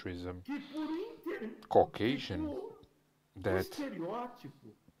Eurocentrism, Caucasian, that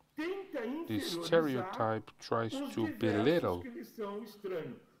this stereotype tries to belittle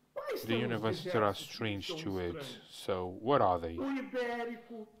the universities that are strange to it. So what are they?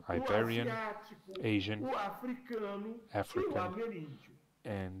 Iberian, Asian, African,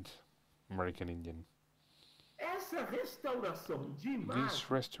 and American Indian.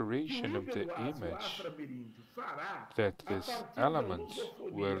 This restoration of the image that this element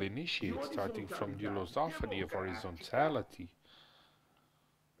will initiate, starting from the philosophy of horizontality,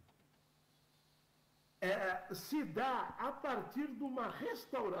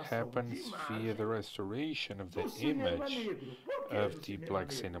 happens via the restoration of the image of the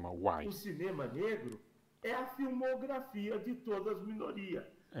black cinema. Why?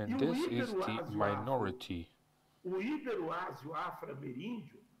 And this is the minority.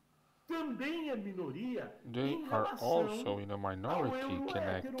 They are also in a minority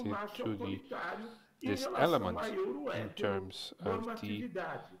connected to this element in terms of the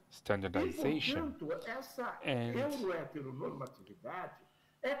standardization, and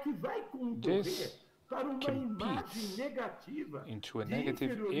this competes into a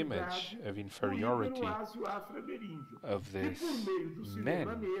negative image of inferiority of this men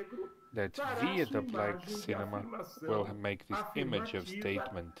that via the black cinema will make this image of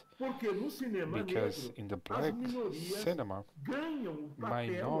statement, because in the black cinema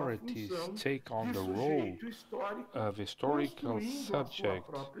minorities take on the role of historical subject,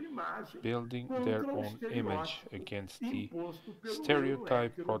 building their own image against the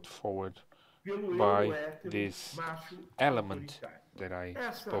stereotype brought forward by this element that I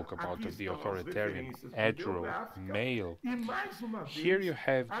spoke about of the authoritarian, hetero, male. Here you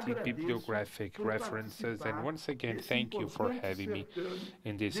have the bibliographic references, and once again thank you for having me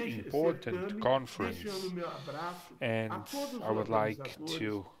in this important conference, and I would like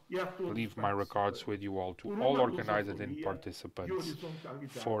to leave my regards with you all, to all organizers and participants,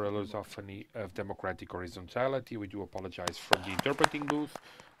 for a lusophony of democratic horizontality. We do apologize from the interpreting booth.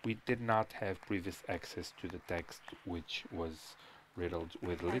 We did not have previous access to the text, which was riddled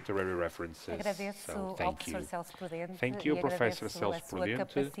with literary references. So thank you. Thank you, Professor Celso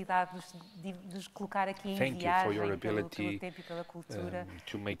Prudente. Thank you for your ability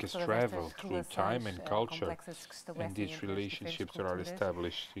to make us travel through time and culture and these relationships that are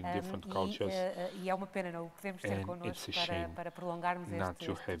established in different cultures. And it's a shame not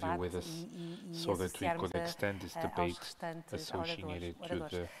to have you with us so that we could extend this debate associated to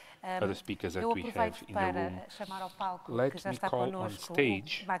the other speakers that we have in the room. Let me call on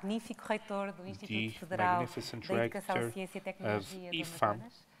stage the magnificent Rector of IFAM,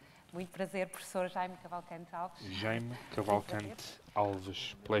 Jaime Cavalcante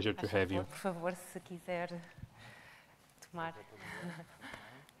Alves. Pleasure to have you. Por favor, se quiser tomar.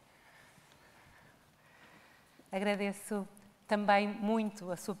 Agradeço também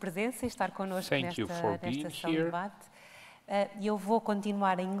muito a sua presença e estar connosco nesta sessão de debate. Eu vou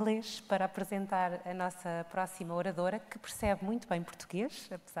continuar em inglês para apresentar a nossa próxima oradora, que percebe muito bem português,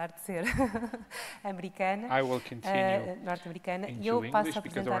 apesar de ser americana, norte-americana. E eu passo a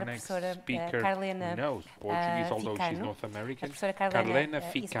apresentar a professora Carlena Ficano. A professora Carlena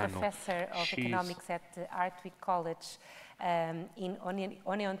Ficano is Professor of Economics at Hartwick College in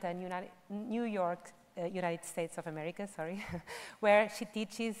Oneonta, New York United States of America, sorry, where she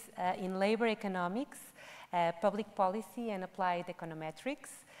teaches in labor economics, public policy and applied econometrics.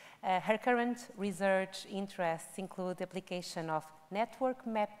 Her current research interests include the application of network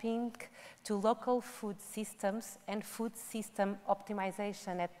mapping to local food systems and food system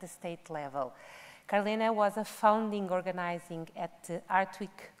optimization at the state level. Carlena was a founding organizing at the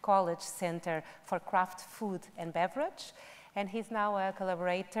Hartwick College Center for Craft Food and Beverage, and he's now a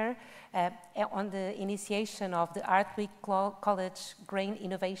collaborator on the initiation of the Hartwick College Grain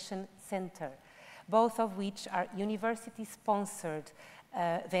Innovation Center, both of which are university-sponsored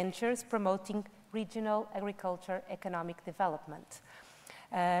ventures promoting regional agriculture economic development.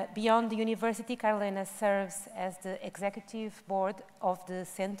 Beyond the university, Carlena serves as the executive board of the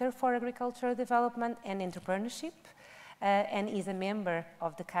Center for Agricultural Development and Entrepreneurship and is a member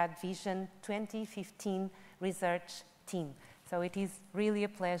of the CAD Vision 2015 research team. So it is really a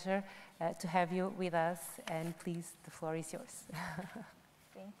pleasure to have you with us, and please, the floor is yours.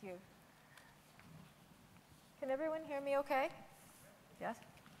 Thank you. Can everyone hear me okay? Yes?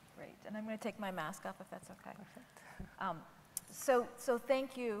 Great. And I'm going to take my mask off if that's okay. Perfect. So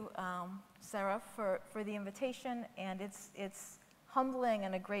thank you, Sara, for the invitation, and it's humbling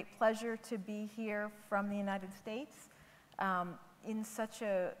and a great pleasure to be here from the United States in such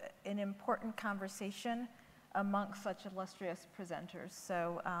an important conversation amongst such illustrious presenters.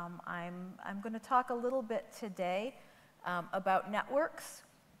 So I'm going to talk a little bit today about networks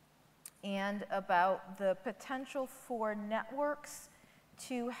and about the potential for networks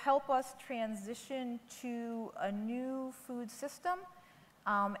to help us transition to a new food system,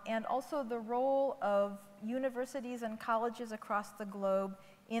 and also the role of universities and colleges across the globe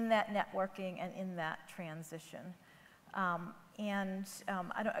in that networking and in that transition. Can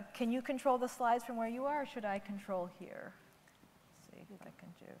you control the slides from where you are, or should I control here? Let's see what I can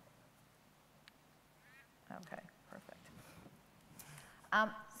do. Okay, perfect.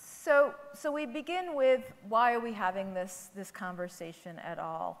 So we begin with, why are we having this conversation at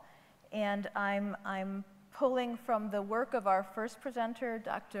all? And I'm pulling from the work of our first presenter,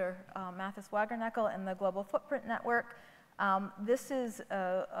 Dr. Mathis Wackernagel, and the Global Footprint Network. This is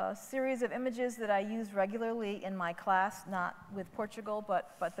a series of images that I use regularly in my class, not with Portugal,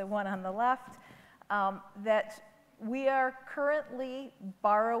 but the one on the left, that we are currently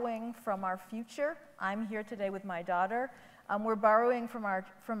borrowing from our future. I'm here today with my daughter. We're borrowing from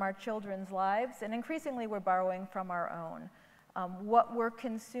our children's lives, and increasingly we're borrowing from our own. What we're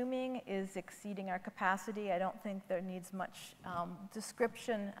consuming is exceeding our capacity. I don't think there needs much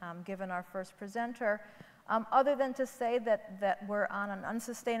description given our first presenter, other than to say that we're on an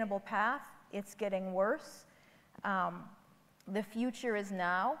unsustainable path. It's getting worse. The future is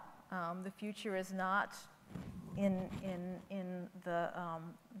now. The future is not in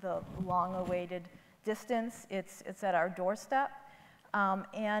the long-awaited distance. It's at our doorstep.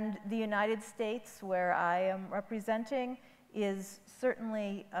 And the United States, where I am representing, is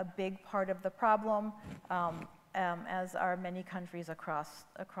certainly a big part of the problem, as are many countries across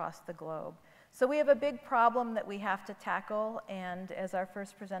the globe. So we have a big problem that we have to tackle, and as our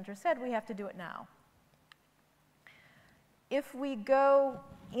first presenter said, we have to do it now. If we go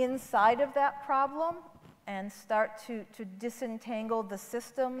inside of that problem and start to disentangle the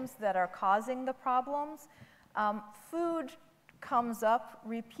systems that are causing the problems, food comes up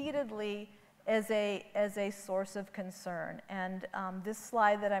repeatedly as a source of concern. And this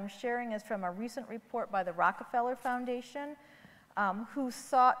slide that I'm sharing is from a recent report by the Rockefeller Foundation, who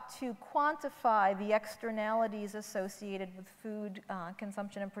sought to quantify the externalities associated with food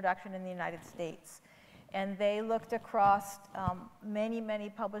consumption and production in the United States. And they looked across many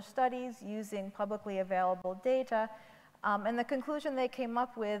published studies using publicly available data. And the conclusion they came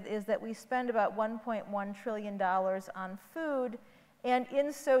up with is that we spend about $1.1 trillion on food, and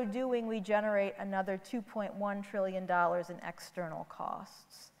in so doing, we generate another $2.1 trillion in external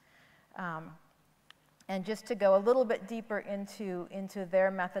costs. And just to go a little bit deeper into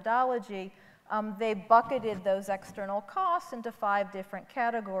their methodology, they bucketed those external costs into 5 different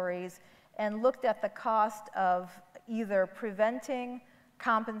categories and looked at the cost of either preventing,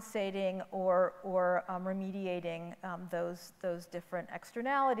 compensating, or remediating those different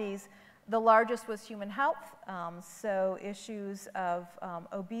externalities. The largest was human health, so issues of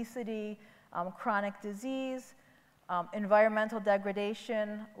obesity, chronic disease, environmental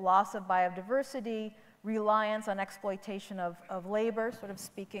degradation, loss of biodiversity, reliance on exploitation of labor, sort of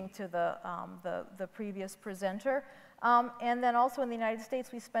speaking to the previous presenter. And then also in the United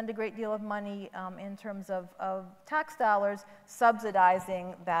States, we spend a great deal of money in terms of tax dollars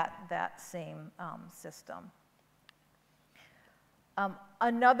subsidizing that same system.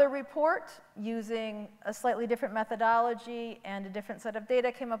 Another report using a slightly different methodology and a different set of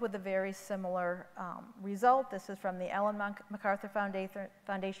data came up with a very similar result. This is from the Ellen MacArthur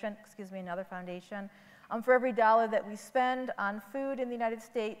Foundation, another foundation. For every dollar that we spend on food in the United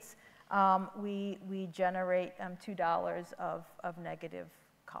States, we generate $2 of negative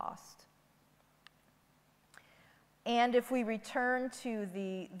cost. And if we return to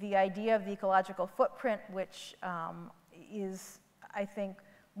the idea of the ecological footprint, which is, I think,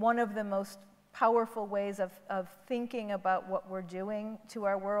 one of the most powerful ways of thinking about what we're doing to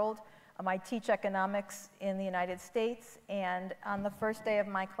our world. I teach economics in the United States, and on the first day of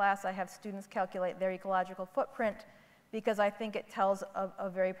my class, I have students calculate their ecological footprint because I think it tells a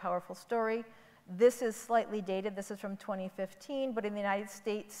very powerful story. This is slightly dated. This is from 2015, but in the United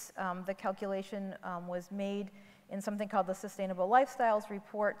States, the calculation was made in something called the Sustainable Lifestyles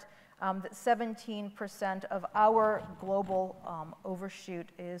Report, that 17% of our global overshoot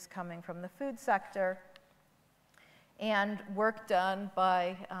is coming from the food sector. And work done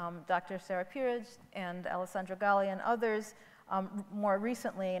by Dr. Sara Pires and Alessandro Galli and others, more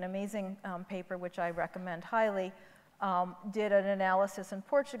recently, an amazing paper which I recommend highly, did an analysis in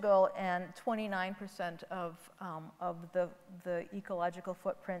Portugal, and 29% of the ecological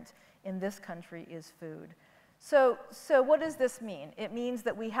footprint in this country is food. So what does this mean? It means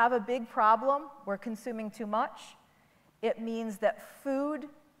that we have a big problem. We're consuming too much. It means that food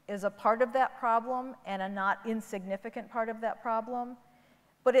is a part of that problem and a not insignificant part of that problem.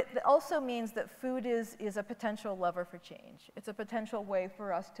 But it also means that food is a potential lever for change. It's a potential way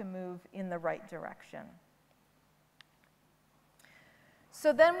for us to move in the right direction.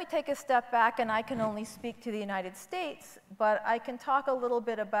 So then we take a step back, and I can only speak to the United States, but I can talk a little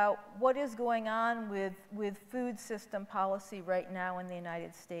bit about what is going on with food system policy right now in the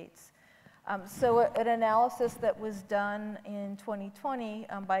United States. So an analysis that was done in 2020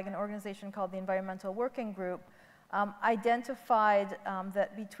 by an organization called the Environmental Working Group identified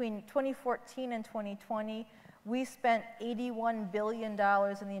that between 2014 and 2020, we spent $81 billion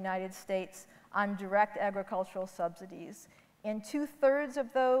in the United States on direct agricultural subsidies. And 2/3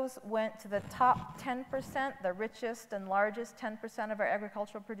 of those went to the top 10%, the richest and largest 10% of our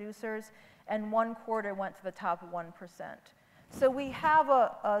agricultural producers, and 1/4 went to the top 1%. So we have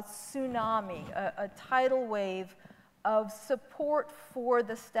a tsunami, a tidal wave of support for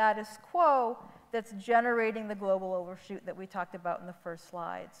the status quo that's generating the global overshoot that we talked about in the first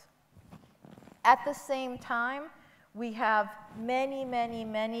slides. At the same time, we have many, many,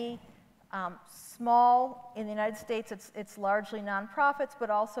 many small, in the United States, it's largely nonprofits, but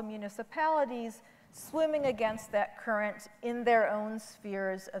also municipalities swimming against that current in their own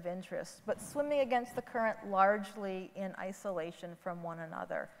spheres of interest, but swimming against the current largely in isolation from one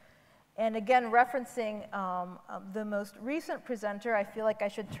another. And again, referencing the most recent presenter, I feel like I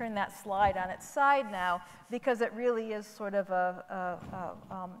should turn that slide on its side now, because it really is sort of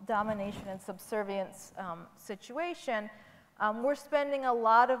a domination and subservience situation. We're spending a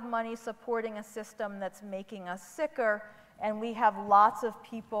lot of money supporting a system that's making us sicker, and we have lots of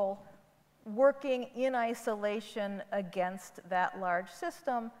people working in isolation against that large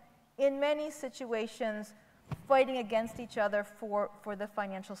system, in many situations fighting against each other for the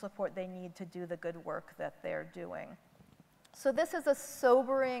financial support they need to do the good work that they're doing. So this is a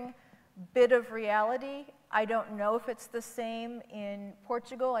sobering bit of reality. I don't know if it's the same in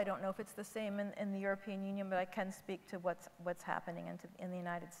Portugal. I don't know if it's the same in the European Union, but I can speak to what's happening in the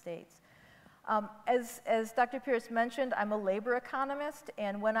United States. As Dr. Pires mentioned, I'm a labor economist,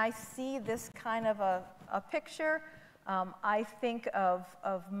 and when I see this kind of a picture, I think of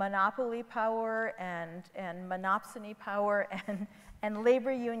monopoly power and monopsony power and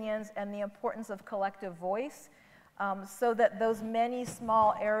labor unions and the importance of collective voice, so that those many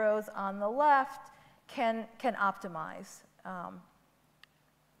small arrows on the left can optimize.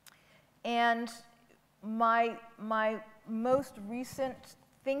 And my most recent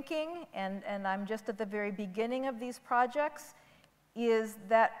thinking, and I'm just at the very beginning of these projects, is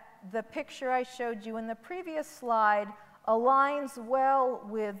that the picture I showed you in the previous slide aligns well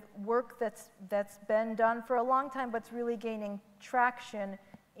with work that's been done for a long time, but it's really gaining traction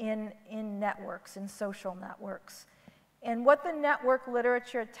in networks, in social networks. And what the network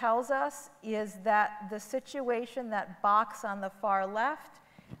literature tells us is that the situation, that box on the far left,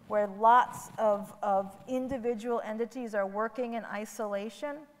 where lots of individual entities are working in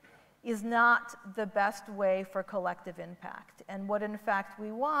isolation, is not the best way for collective impact. And what in fact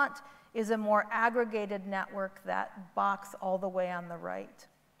we want is a more aggregated network, that box all the way on the right.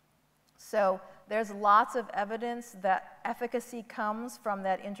 So there's lots of evidence that efficacy comes from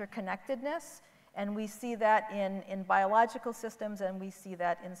that interconnectedness, And we see that in biological systems, and we see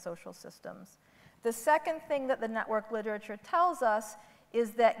that in social systems. The second thing that the network literature tells us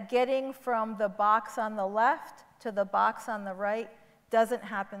is that getting from the box on the left to the box on the right doesn't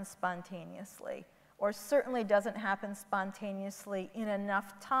happen spontaneously, or certainly doesn't happen spontaneously in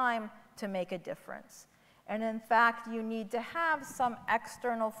enough time to make a difference. And in fact, you need to have some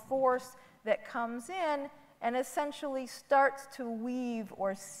external force that comes in and essentially starts to weave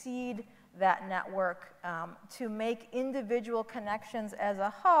or seed that network to make individual connections as a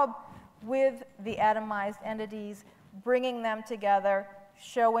hub with the atomized entities, bringing them together,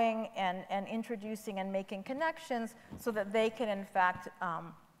 showing and introducing and making connections so that they can, in fact,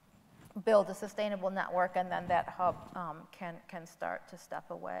 build a sustainable network, and then that hub can start to step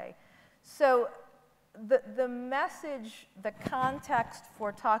away. So the message, the context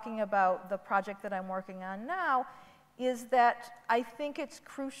for talking about the project that I'm working on now is that I think it's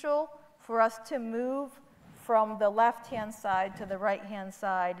crucial for us to move from the left-hand side to the right-hand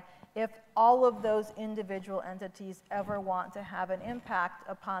side if all of those individual entities ever want to have an impact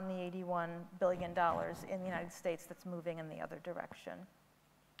upon the $81 billion in the United States that's moving in the other direction.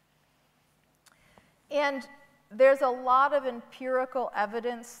 And there's a lot of empirical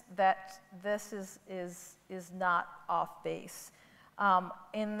evidence that this is not off base.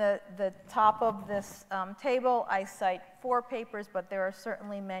 In the top of this table, I cite 4 papers, but there are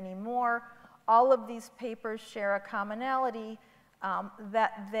certainly many more. All of these papers share a commonality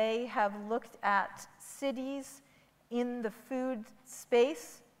that they have looked at cities in the food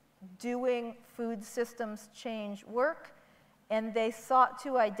space doing food systems change work, and they sought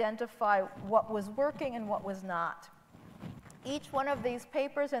to identify what was working and what was not. Each one of these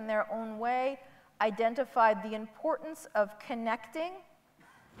papers, in their own way, identified the importance of connecting.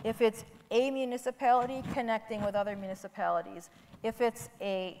 If it's a municipality, connecting with other municipalities. If it's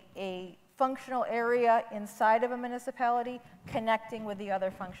a functional area inside of a municipality, connecting with the other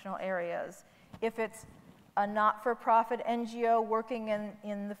functional areas. If it's a not-for-profit NGO working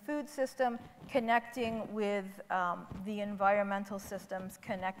in the food system, connecting with the environmental systems,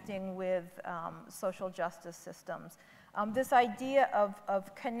 connecting with social justice systems. This idea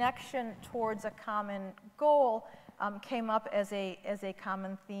of connection towards a common goal came up as a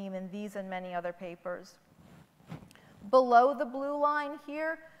common theme in these and many other papers. Below the blue line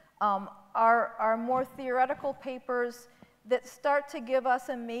here are more theoretical papers that start to give us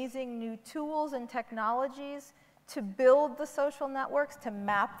amazing new tools and technologies to build the social networks, to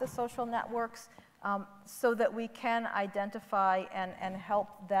map the social networks, so that we can identify and help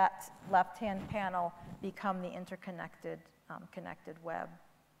that left-hand panel become the interconnected connected web.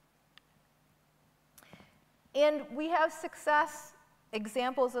 And we have success,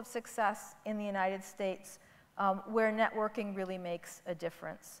 examples of success in the United States where networking really makes a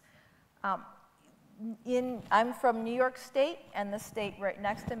difference. I'm from New York State, and the state right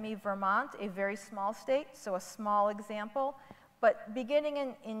next to me, Vermont, a very small state, so a small example. But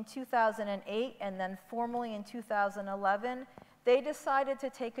beginning in 2008 and then formally in 2011, they decided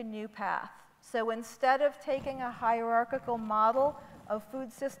to take a new path. So instead of taking a hierarchical model of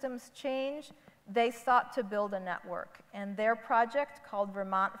food systems change, they sought to build a network. And their project, called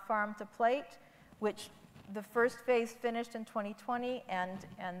Vermont Farm to Plate, which the first phase finished in 2020, and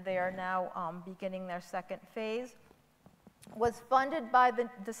they are now beginning their second phase, was funded by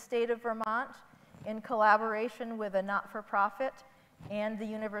the state of Vermont in collaboration with a not-for-profit and the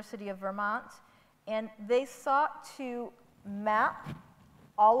University of Vermont. And they sought to map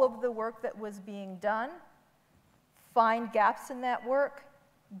all of the work that was being done, find gaps in that work,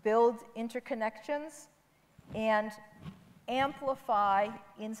 build interconnections, and amplify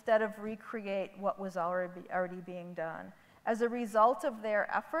instead of recreate what was already being done. As a result of their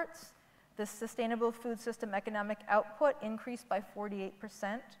efforts, the sustainable food system economic output increased by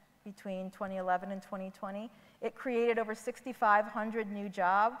 48% between 2011 and 2020. It created over 6,500 new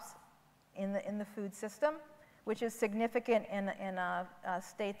jobs in the food system, which is significant in a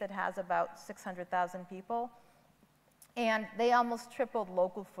state that has about 600,000 people. And they almost tripled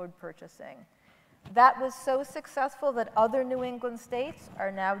local food purchasing. That was so successful that other New England states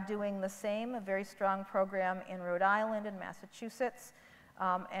are now doing the same, a very strong program in Rhode Island and Massachusetts,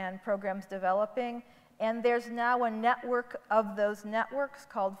 and programs developing. And there's now a network of those networks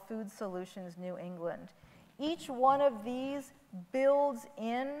called Food Solutions New England. Each one of these builds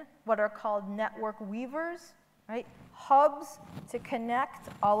in what are called network weavers, right? Hubs to connect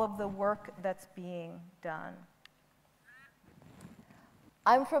all of the work that's being done.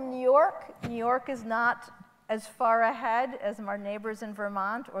 I'm from New York. New York is not as far ahead as our neighbors in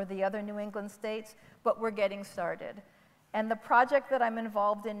Vermont or the other New England states, but we're getting started. And the project that I'm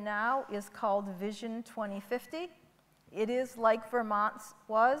involved in now is called Vision 2050. It is, like Vermont's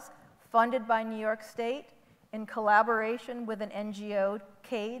was, funded by New York State in collaboration with an NGO,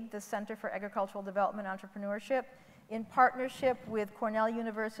 CADE, the Center for Agricultural Development and Entrepreneurship, in partnership with Cornell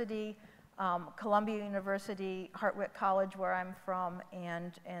University, Columbia University, Hartwick College, where I'm from,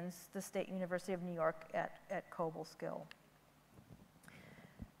 and the State University of New York at Cobleskill.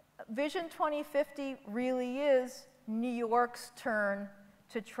 Vision 2050 really is New York's turn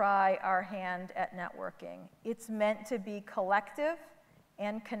to try our hand at networking. It's meant to be collective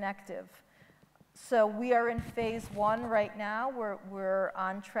and connective. So we are in phase 1 right now. We're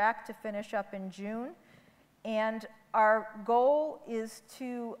on track to finish up in June. And our goal is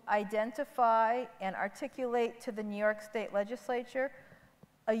to identify and articulate to the New York State Legislature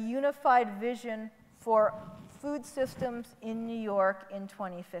a unified vision for food systems in New York in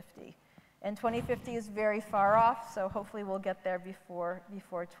 2050. And 2050 is very far off, so hopefully we'll get there before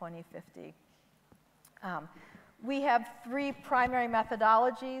 2050. We have 3 primary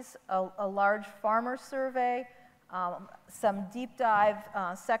methodologies: a large farmer survey, some deep dive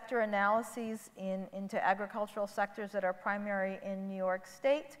sector analyses into agricultural sectors that are primary in New York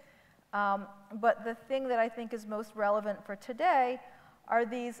State. But the thing that I think is most relevant for today are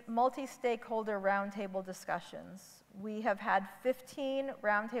these multi-stakeholder roundtable discussions. We have had 15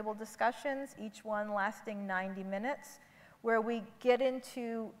 roundtable discussions, each one lasting 90 minutes, where we get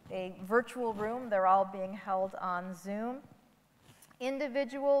into a virtual room. They're all being held on Zoom.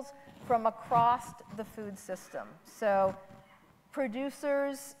 Individuals from across the food system. So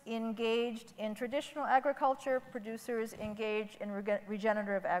producers engaged in traditional agriculture, producers engaged in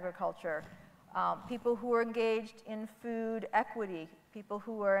regenerative agriculture, people who are engaged in food equity, people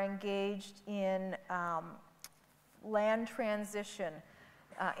who are engaged in land transition,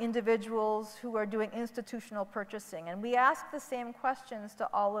 individuals who are doing institutional purchasing. And we ask the same questions to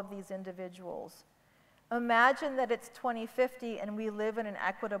all of these individuals. Imagine that it's 2050 and we live in an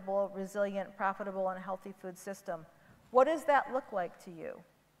equitable, resilient, profitable, and healthy food system. What does that look like to you?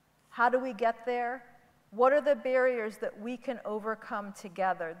 How do we get there? What are the barriers that we can overcome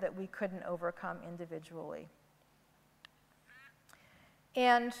together that we couldn't overcome individually?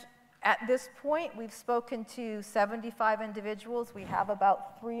 And at this point, we've spoken to 75 individuals. We have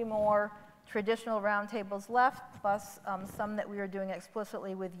about 3 more traditional roundtables left, plus some that we are doing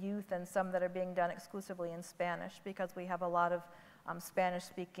explicitly with youth and some that are being done exclusively in Spanish, because we have a lot of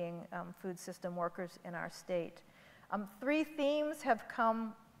Spanish-speaking food system workers in our state. 3 themes have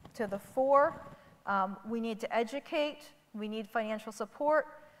come to the fore. We need to educate, we need financial support,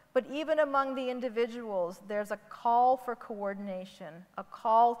 but even among the individuals, there's a call for coordination, a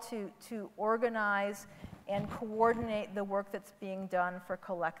call to organize and coordinate the work that's being done for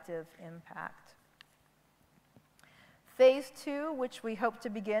collective impact. Phase 2, which we hope to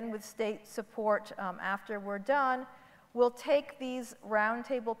begin with state support after we're done, will take these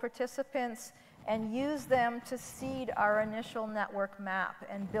roundtable participants and use them to seed our initial network map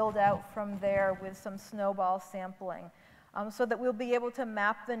and build out from there with some snowball sampling. So that we'll be able to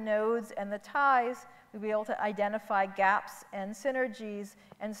map the nodes and the ties, we'll be able to identify gaps and synergies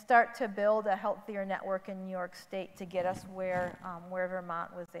and start to build a healthier network in New York State to get us where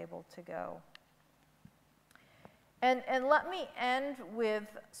Vermont was able to go. And let me end with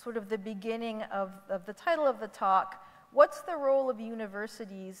sort of the beginning of the title of the talk. What's the role of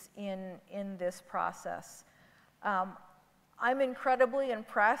universities in this process? I'm incredibly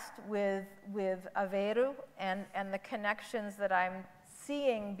impressed with Aveiro and the connections that I'm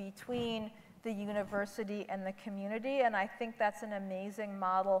seeing between the university and the community, and I think that's an amazing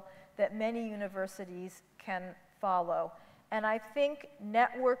model that many universities can follow. And I think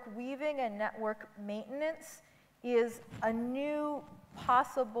network weaving and network maintenance is a new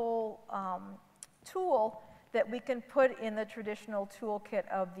possible tool that we can put in the traditional toolkit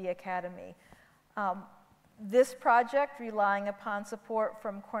of the academy. This project, relying upon support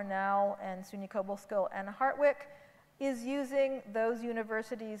from Cornell and SUNY Cobleskill and Hartwick, is using those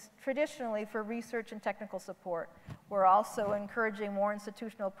universities traditionally for research and technical support. We're also encouraging more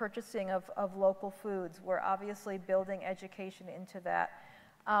institutional purchasing of local foods. We're obviously building education into that.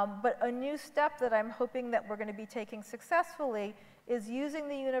 But a new step that I'm hoping that we're going to be taking successfully is using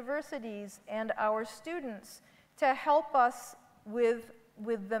the universities and our students to help us with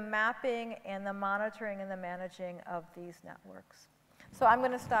the mapping and the monitoring and the managing of these networks. So I'm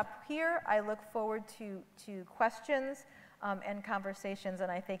going to stop here. I look forward to questions and conversations,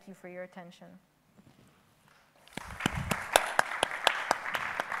 and I thank you for your attention.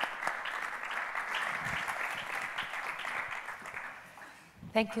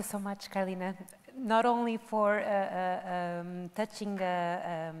 Thank you so much, Carlena. not only for touching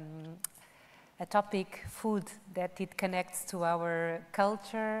a topic, food, that it connects to our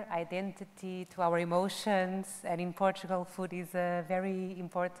culture, identity, to our emotions, and in Portugal food is a very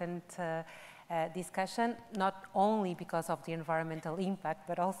important discussion, not only because of the environmental impact,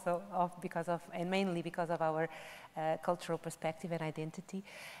 but also mainly because of our cultural perspective and identity.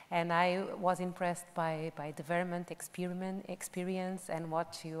 And I was impressed by the Vermont experience and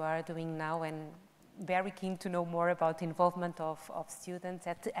what you are doing now, and very keen to know more about the involvement of students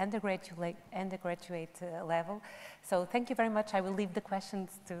at the undergraduate level. So thank you very much. I will leave the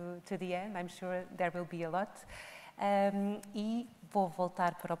questions to the end. I'm sure there will be a lot. E vou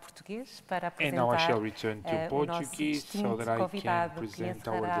voltar para o português para apresentar now I shall return to Portuguese so that I can present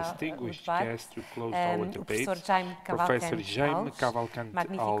our distinguished guest to close our debate, Professor Jaime Cavalcante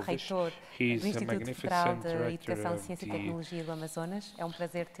Alves. He is a magnificent Rector of the É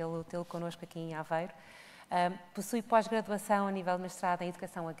prazer tê-lo connosco aqui em Aveiro. Possui pós-graduação a nível mestrado em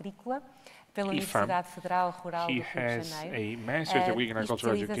Educação Agrícola pela Universidade Federal Rural do Rio de Janeiro. He has a master's degree in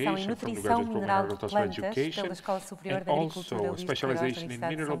agricultural education from the Graduate Program in Agricultural Education, and also a specialization in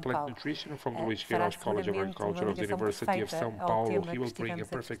mineral plant nutrition from the Luís Queiroz College of Agriculture of the University of São Paulo. He will bring a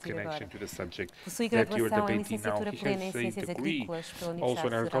perfect connection to the subject that you are debating now. He has a degree also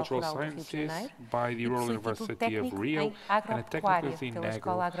in agricultural sciences by the Rural University of Rio, and a technical in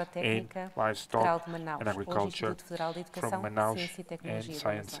agro and livestock and agriculture from Manaus and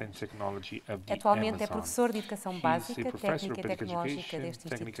Science and Technology. Atualmente é professor de Educação Básica, Técnica e Tecnológica deste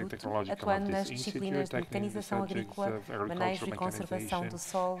Instituto, atuando nas disciplinas de Mecanização Agrícola, Manejo e Conservação do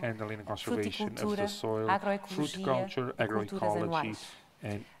Solo, Fruticultura, Agroecologia e Culturas Anuais.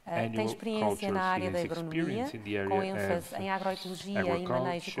 Tem experiência na área da agronomia, com ênfase em agroecologia e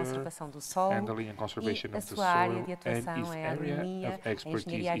manejo e conservação do solo, e a sua área de atuação é a agronomia, a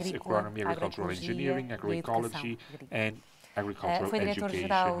engenharia agrícola, a agroecologia e a educação agrícola. Foi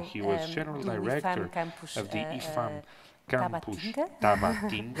diretor-geral do IFAM Campus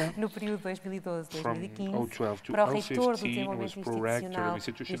Tabatinga, no período 2012-2015, para o reitor do desenvolvimento institucional do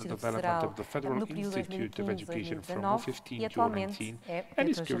Instituto Federal no período 2015-2019 e atualmente é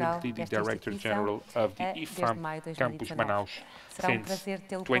diretor-geral desta instituição desde maio de 2019. Será prazer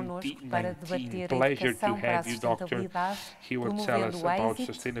tê-lo connosco para debater a educação para a sustentabilidade, promovendo o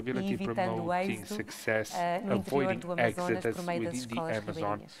êxito e evitando o êxito no interior do Amazonas por meio das escolas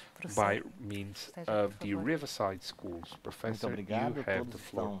ribeirinhas. By means of the riverside schools. Professor, muito obrigado, you have the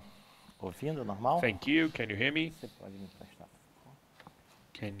floor. Ouvindo, normal? Thank you. Can you hear me? Você pode me prestar.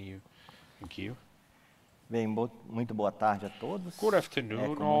 Can you? Thank you. Bem, muito boa tarde a todos. Good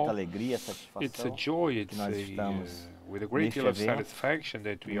afternoon, com muita alegria, satisfação. It's a joy. It's with a great deal of satisfaction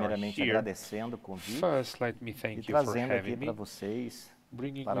that we are here. Agradecendo o convite. First, let me thank you for having me. Para vocês,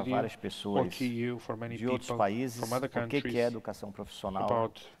 bringing para várias pessoas you, for many de outros países, from other countries, o que é educação profissional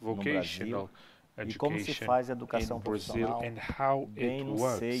about no Brasil e como se faz a educação profissional bem no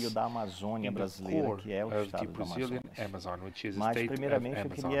seio da Amazônia brasileira, que é o estado do Amazonas. Mas, primeiramente, eu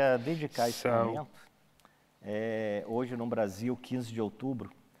queria dedicar esse momento. Hoje, no Brasil, 15 de outubro,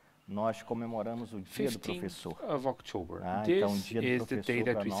 nós comemoramos o Dia do Professor. Então, o Dia do Professor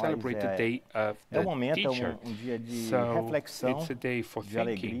para nós é um momento, um dia de reflexão, de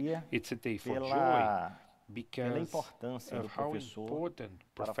alegria, pela importância do professor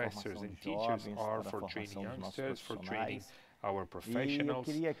para a formação de jovens, para a formação dos nossos profissionais. E eu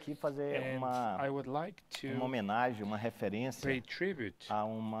queria aqui fazer uma homenagem, uma referência a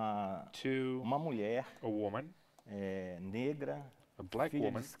uma mulher negra,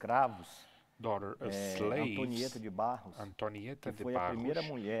 filha de escravos, Antonieta de Barros, que foi a primeira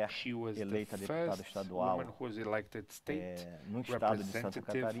mulher eleita deputada estadual no estado de Santa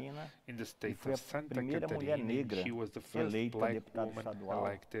Catarina e foi a primeira mulher negra eleita deputada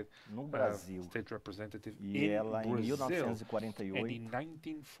estadual no Brasil. E ela, em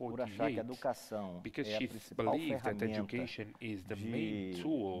 1948, por achar que a educação é a principal ferramenta de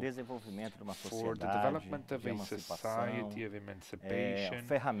desenvolvimento de uma sociedade, de emancipação,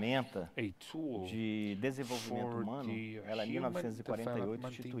 ferramenta de desenvolvimento humano, ela em 1948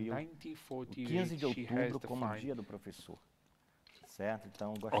 instituiu o 15 de outubro como o Dia do Professor. Certo?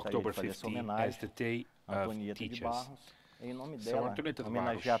 Então, gostaria de fazer essa homenagem a Antonieta de Barros. Em nome dela,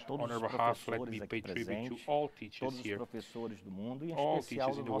 homenagear todos os professores aqui presentes, todos os professores do mundo, e em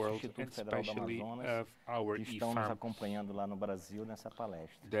especial do nosso Instituto Federal do Amazonas, que estão nos acompanhando lá no Brasil nessa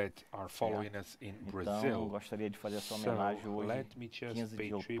palestra. Então, gostaria de fazer essa homenagem hoje, 15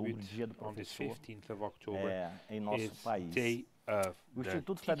 de outubro, Dia do Professor, em nosso país. O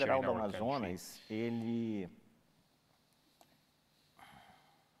Instituto Federal do Amazonas, ele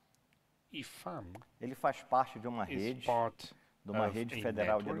IFAM ele faz parte de uma rede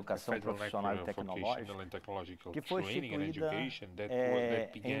federal de educação profissional e tecnológica que foi instituída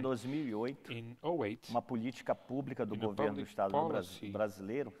em 2008, uma política pública do governo do Estado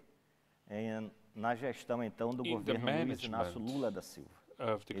brasileiro, na gestão então do governo Luiz Inácio Lula da Silva.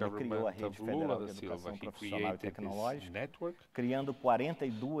 Ele criou a Rede Federal de Educação Profissional e Tecnológica, criando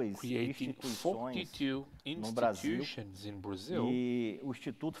 42 instituições no Brasil, e o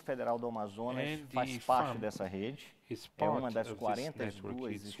Instituto Federal do Amazonas faz parte dessa rede, é uma das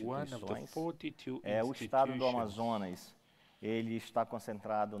 42 instituições. O Estado do Amazonas, ele está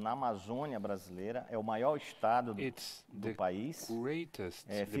concentrado na Amazônia brasileira, é o maior estado do país,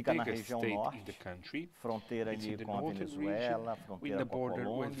 fica na região norte, fronteira ali com a Venezuela, fronteira com a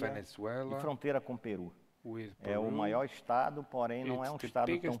Colômbia e fronteira com o Peru. É o maior estado, porém não é um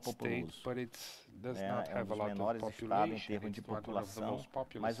estado tão populoso. É um dos menores estados em termos de população,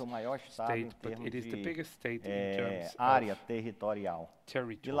 mas o maior estado em termos de área territorial.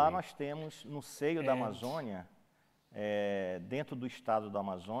 E lá nós temos, no seio da Amazônia, dentro do estado do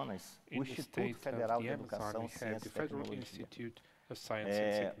Amazonas, o Instituto Federal de Educação, Ciência e Tecnologia.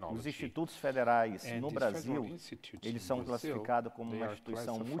 Os institutos federais no Brasil, eles são classificados como uma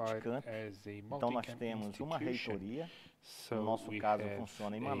instituição multicampus. Então nós temos uma reitoria, no nosso caso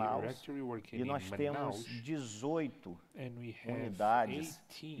funciona em Manaus, e nós temos 18 unidades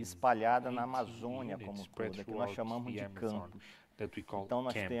espalhadas na Amazônia como toda, que nós chamamos de campos. Então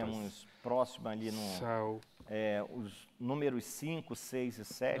nós temos próximo ali os números 5, 6 e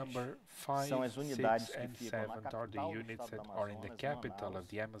 7 são as unidades que ficam na capital do estado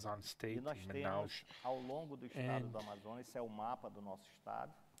do Amazonas, e nós temos ao longo do estado do Amazonas, esse é o mapa do nosso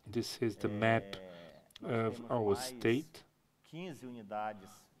estado. This is the map of our state. 15 unidades.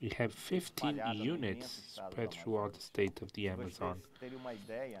 We have 15 units spread throughout the state of the Amazon.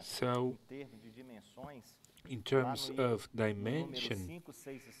 So, in terms of dimension,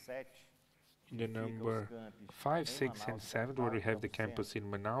 in the number 5, 6, and 7, where we have the campus in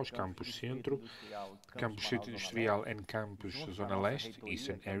Manaus, Campus Centro, Campus Industrial, and Campus Zona Leste,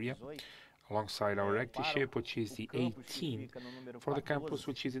 Eastern area, alongside our rectorship, which is the 18, for the campus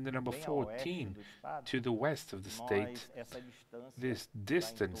which is in the number 14 to the west of the state. This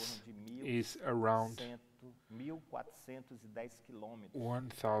distance is around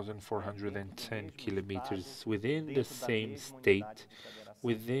 1,410 kilometers within the same state,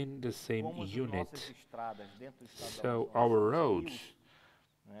 within the same unit. So our roads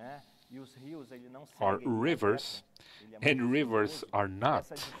are rivers, and rivers are not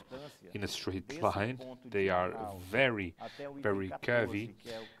in a straight line. They are very, very curvy.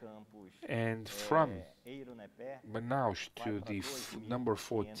 And from Manaus to the number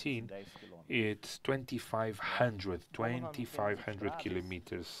 14, it's 2,500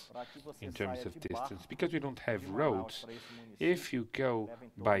 kilometers in terms of distance. Because we don't have roads, if you go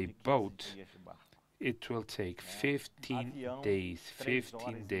by boat, it will take 15 days.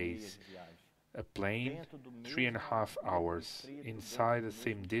 A plane, 3.5 hours, inside the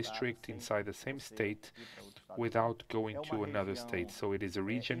same district, inside the same state, without going to another state. So it is a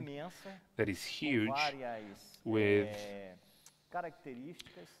region that is huge, with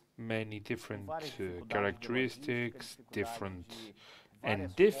many different characteristics, different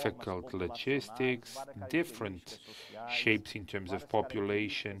and difficult logistics, different shapes in terms of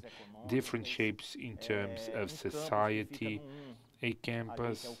population, different shapes in terms of society. A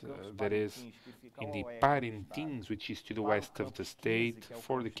campus that is in the Parintins, which is to the west of the state,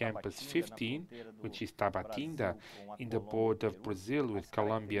 for the campus 15, which is Tabatinga, in the border of Brazil with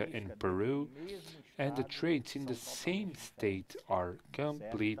Colombia and Peru, and the traits in the same state are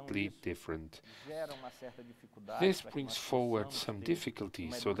completely different. This brings forward some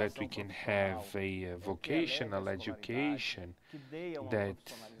difficulties so that we can have a vocational education that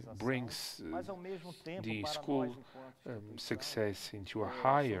brings the school success into a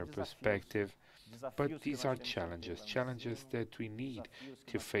higher perspective. But these are challenges that we need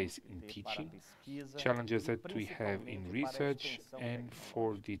to face in teaching, challenges that we have in research and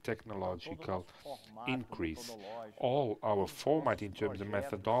for the technological increase. All our format in terms of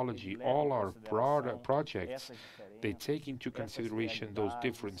methodology, all our projects, they take into consideration those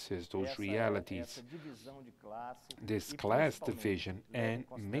differences, those realities, this class division, and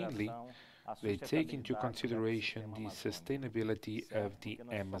mainly they take into consideration the sustainability of the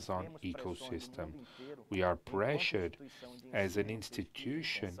Amazon ecosystem. We are pressured as an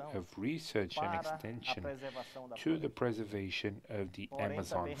institution of research and extension to the preservation of the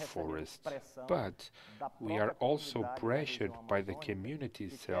Amazon forest. But we are also pressured by the community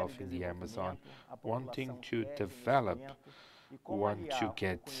itself in the Amazon, wanting to develop want to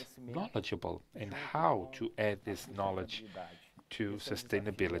get knowledgeable and how to add this knowledge to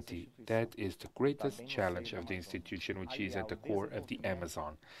sustainability. That is the greatest challenge of the institution, which is at the core of the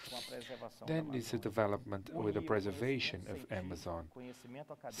Amazon. Then is the development with the preservation of Amazon.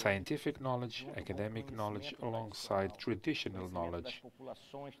 Scientific knowledge, academic knowledge, alongside traditional knowledge.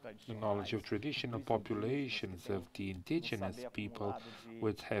 The knowledge of traditional populations, of the indigenous people,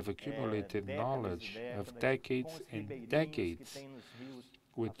 would have accumulated knowledge of decades and decades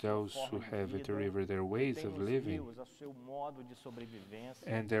with those who have at the river their ways of living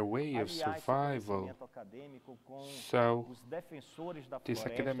and their way of survival. So, this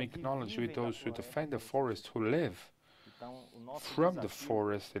academic knowledge with those who defend the forest, who live from the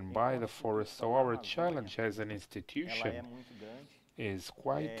forest and by the forest. So our challenge as an institution is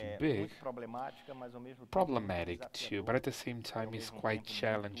quite big, problematic too, but at the same time is quite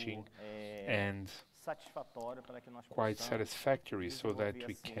challenging and quite satisfactory so that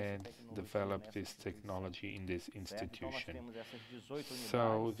we can develop this technology in this institution.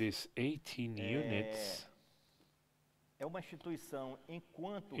 So these 18 units,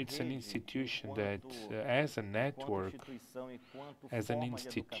 it's an institution that as a network, as an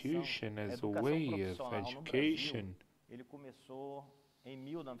institution, as a way of education,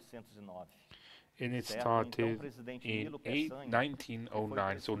 and it started in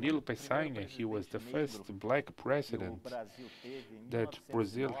 1909. So Nilo Peçanha, he was the first black president that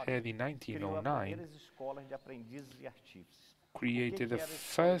Brazil had in 1909, created the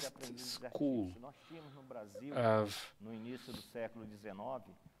first school of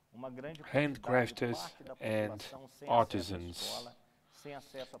handcrafters and artisans.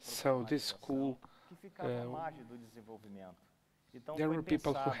 So this school, there were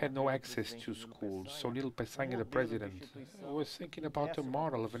people who had no access to schools. So Nilo Peçanha, the president, was thinking about a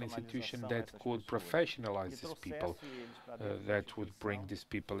model of an institution that could professionalize these people, that would bring these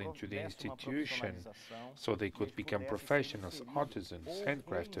people into the institution so they could become professionals, artisans,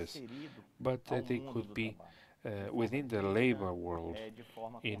 handcrafters, but that they could be within the labor world,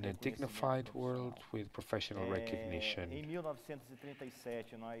 in a dignified world with professional recognition.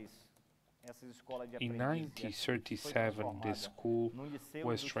 In 1937, this school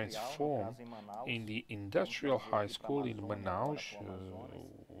was transformed in the Industrial High School in Manaus.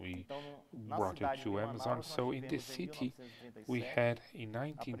 We brought it to Amazon. So in this city, we had in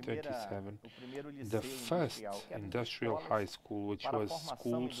 1937 the first industrial high school, which was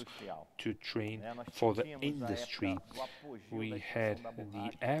schools to train for the industry. We had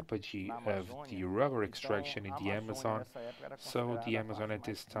the apogee of the rubber extraction in the Amazon. So the Amazon at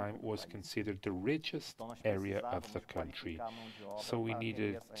this time was considered the richest area of the country. So we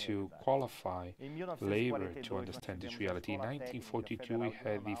needed to qualify labor to understand this reality. In 1942, we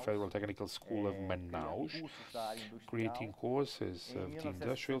had the Federal Technical School of Manaus, creating courses of the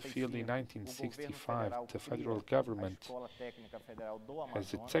industrial field. In 1965, the federal government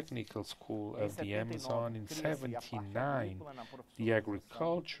has a technical school of the Amazon. In 1979, the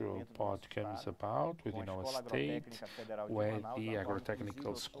agricultural part comes about within our state, where the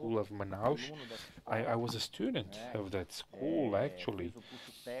Agro-Technical School of Manaus, I was a student of that school actually.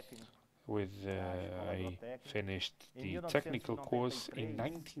 I finished the technical course in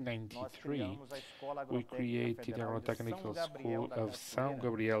 1993. We created our technical school of São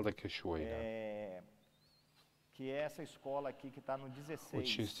Gabriel da Cachoeira,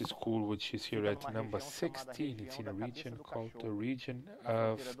 which is the school which is here at number 16. It's in a region called the region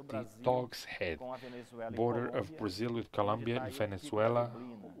of the Dog's Head, border of Brazil with Colombia and Venezuela,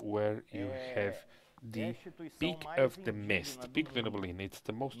 where you have the Peak of the Mist, Peak of the Neblina. It's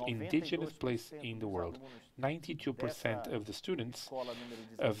the most indigenous place in the world. 92% of the students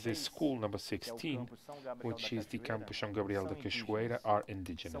of this school, number 16, which is the Campus São Gabriel da Cachoeira, are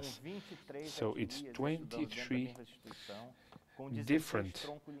indigenous. So it's 23 different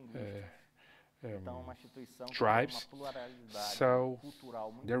tribes, so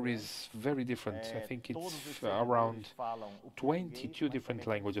there is very different, I think it's around 22 different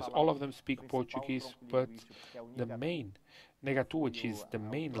languages. All of them speak Portuguese, but the main, Negatu, which is the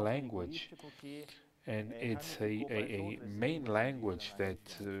main language, and it's a main language that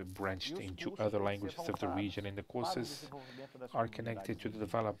branched into other languages of the region, and the courses are connected to the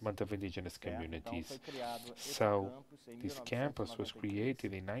development of indigenous communities. So this campus was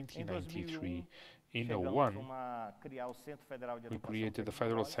created in 1993. In 2001, we created the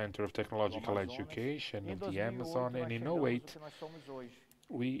Federal Center of Technological Education of the Amazon, and in 2008,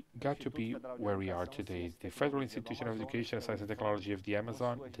 we got to be where we are today. The Federal Institution of Education, Science and Technology of the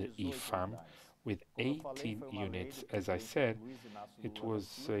Amazon, the IFAM, with 18 units. As I said, it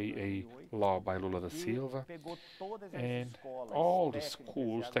was a law by Lula da Silva, and all the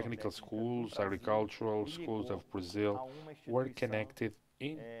schools, technical schools, agricultural schools of Brazil, were connected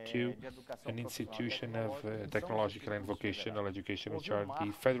into an institution of technological and vocational education, which are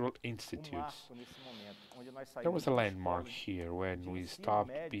the federal institutes. There was a landmark here when we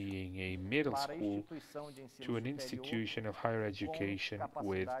stopped being a middle school to an institution of higher education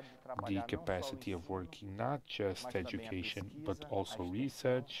with the capacity of working not just education, but also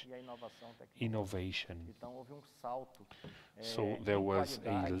research, innovation. So there was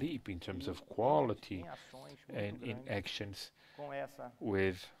a leap in terms of quality and in actions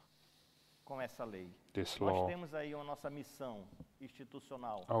with this law.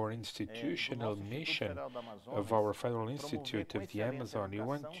 Our institutional mission of our Federal Institute of the Amazon, we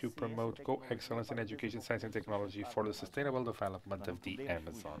want to promote co-excellence in education, science and technology for the sustainable development of the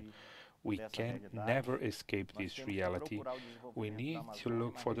Amazon. We can never escape this reality. We need to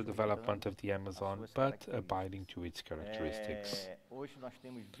look for the development of the Amazon, but abiding to its characteristics.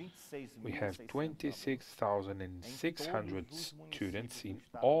 We have 26,600 students in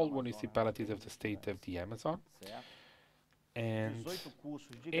all municipalities of the state of the Amazon, and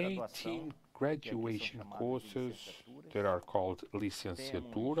 18 graduation courses that are called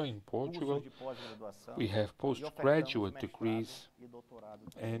licenciatura in Portugal. We have postgraduate degrees,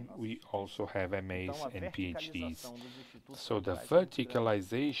 and we also have MAs and PhDs. So the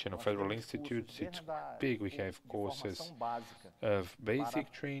verticalization of federal institutes, it's big. We have courses of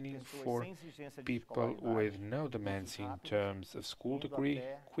basic training for people with no demands in terms of school degree,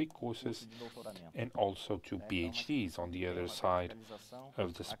 quick courses, and also to PhDs on the other side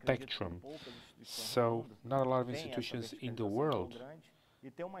of the spectrum. So not a lot of institutions in the world.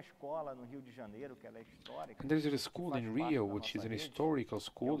 And there is a school in Rio, which is an historical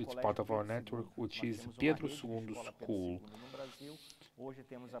school. It's part of our network, which is Pedro II School.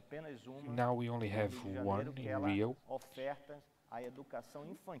 Now we only have one in Rio.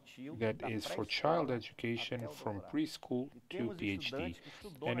 That is for child education from preschool to PhD.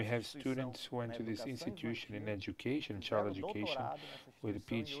 And we have students who went to this institution in education, child education, with a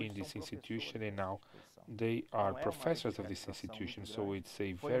PhD in this institution, and now they are professors of this institution. So it's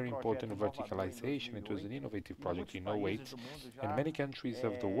a very important verticalization. It was an innovative project in 08, and many countries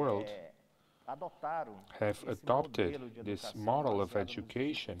of the world have adopted this model of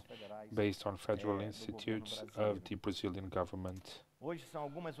education based on federal institutes of the Brazilian government.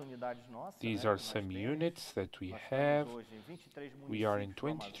 These are some units that we have. We are in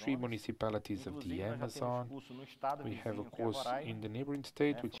 23 municipalities of the Amazon. We have a course in the neighboring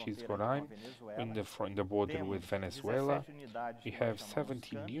state, which is Roraima, in the border with Venezuela. We have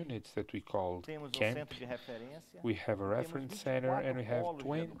 17 units that we call camp. We have a reference center, and we have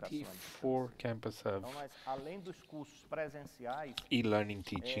 24 campuses of e-learning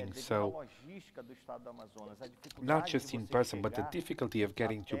teaching. So not just in person, but the difficulty of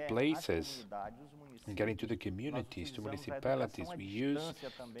getting to places and getting to the communities, to municipalities. We use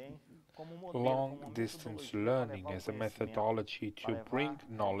long-distance learning as a methodology to bring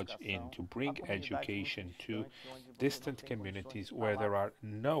knowledge in, to bring education to distant communities where there are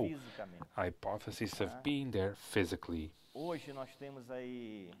no hypotheses of being there physically.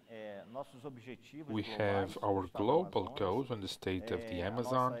 We have our global goals on the state of the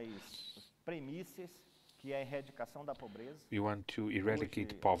Amazon. We want to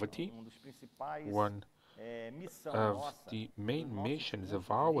eradicate poverty. One of the main missions of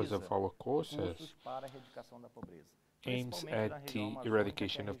ours, of our courses, aims at the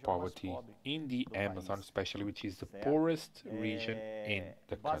eradication of poverty in the Amazon especially, which is the poorest region in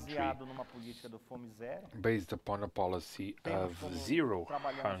the country, based upon a policy of zero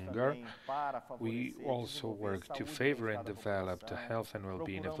hunger. We also work to favor and develop the health and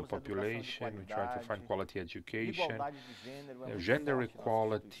well-being of the population. We try to find quality education, gender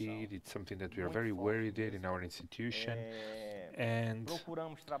equality. It's something that we are very worried in our institution. And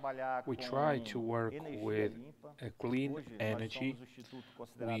we try to work with a clean energy.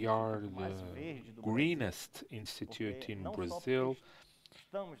 We are the greenest institute in Brazil,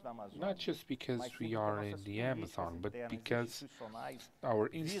 not just because we are in the Amazon, but because our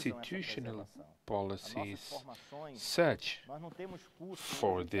institutional policies search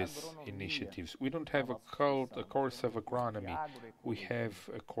for these initiatives. We don't have a course of agronomy. We have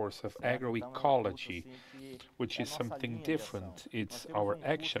a course of agroecology, which is something different. It's our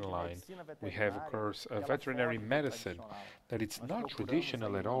action line. We have a course of veterinary medicine that it's not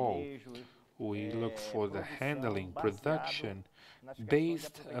traditional at all. We look for the handling, production,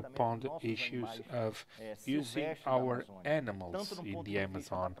 based upon the issues of using our animals in the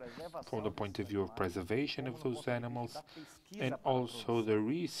Amazon from the point of view of preservation of those animals and also the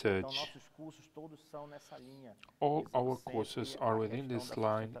research. All our courses are within this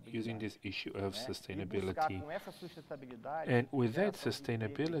line using this issue of sustainability. And with that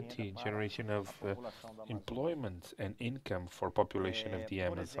sustainability, generation of employment and income for population of the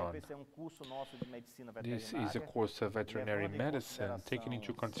Amazon. This is a course of veterinary medicine, taking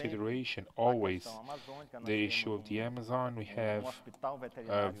into consideration always the issue of the Amazon. We have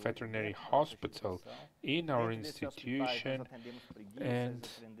a veterinary hospital in our institution, and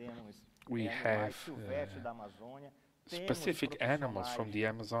we have specific animals from the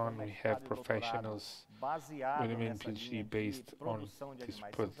Amazon. We have professionals with a main PhD based on this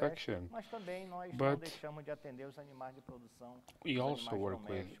production, but we also work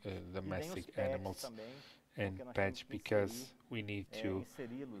with domestic animals and pets because we need to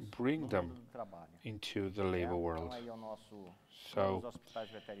bring them into the labor world. So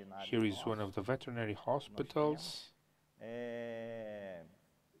here is one of the veterinary hospitals.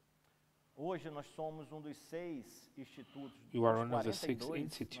 You are one of the 6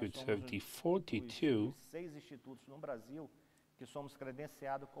 institutes of the 42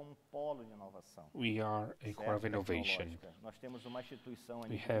 we are a core of innovation.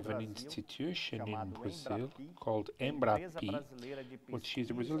 We have an institution in Brazil called Embrapi, which is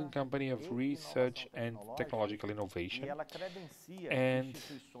a Brazilian company of research and technological innovation, and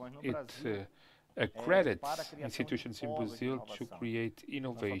it accredits institutions in Brazil to create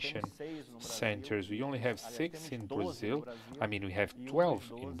innovation centers. We only have 6 in Brazil. I mean, we have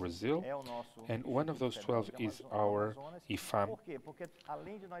 12 in Brazil, and one of those 12 is our IFAM.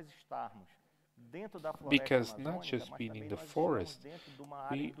 Because not just being in the forest,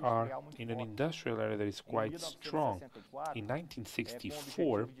 we are in an industrial area that is quite strong. In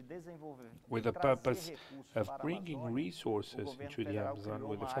 1964, with the purpose of bringing resources into the Amazon,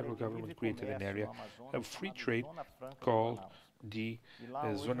 where the federal government created an area of free trade called the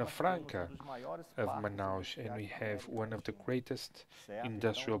Zona Franca of Manaus, and we have one of the greatest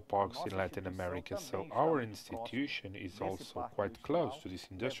industrial parks in Latin America. So our institution is also quite close to this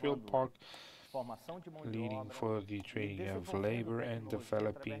industrial park, leading for the training of labor and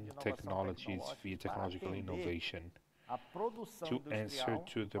developing technologies via technological innovation to answer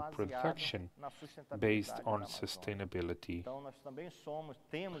to the production based on sustainability.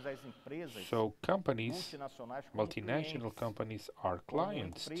 So companies, multinational companies, are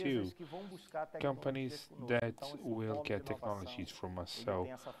clients too, companies that will get technologies from us. So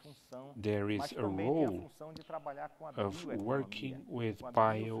there is a role of working with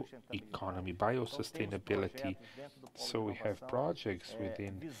bioeconomy, biosustainability. So we have projects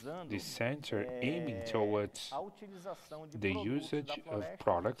within this center aiming towards the usage of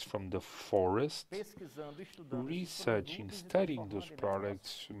products from the forest, researching, studying those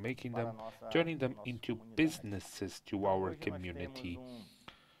products, making them, turning them into businesses to our community.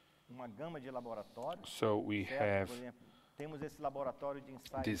 So we have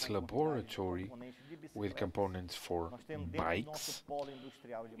this laboratory with components for bikes.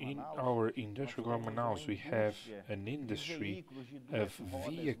 In our industrial Manaus, we have an industry of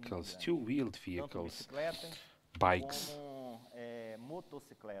vehicles, two-wheeled vehicles, bikes,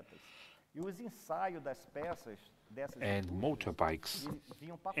 and motorbikes,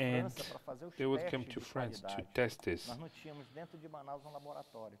 and they would come to France to test this.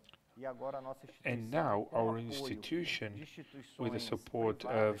 And now our institution, with the support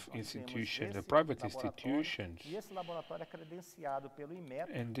of private institutions,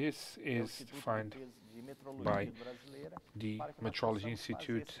 and this is defined by the Metrology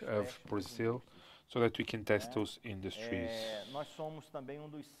Institute of Brazil, so that we can test those industries.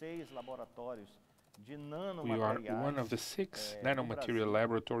 We are one of the 6 nanomaterial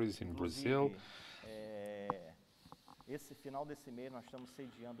laboratories in Brazil.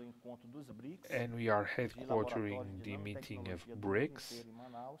 And we are headquartering the meeting of BRICS,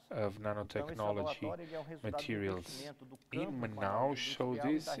 of nanotechnology materials in Manaus. So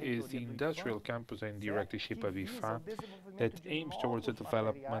this is the industrial campus and directorship of IFAM that aims towards the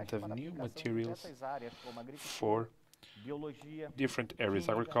development of new materials for different areas: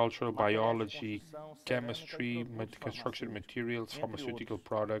 agricultural, biology, chemistry, construction materials, pharmaceutical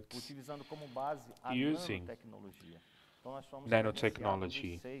products, using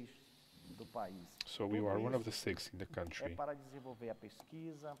nanotechnology. So we are one of the 6 in the country.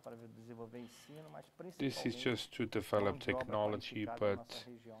 This is just to develop technology, but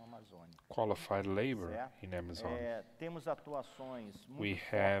qualified labor in Amazon. We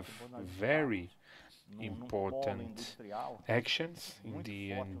have very important actions in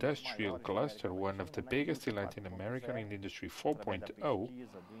the industrial cluster, one of the biggest in Latin America in Industry 4.0,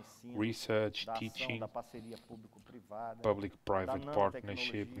 research, teaching, public-private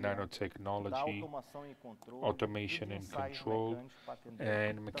partnership, nanotechnology, automation and control,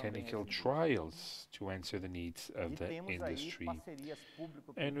 and mechanical trials to answer the needs of the industry.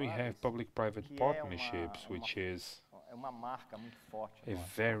 And we have public-private partnerships, which is a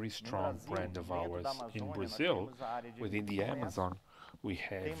very strong brand of ours. In Brazil, within the Amazon, we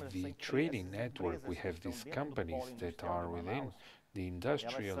have the trading network, we have these companies that are within the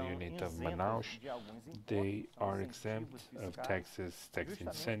industrial unit of Manaus. They are exempt of taxes, tax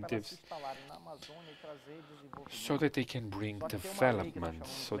incentives, so that they can bring development.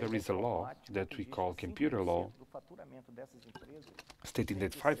 So there is a law that we call computer law, stating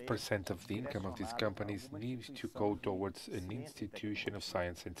that 5% of the income of these companies needs to go towards an institution of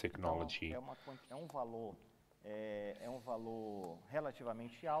science and technology.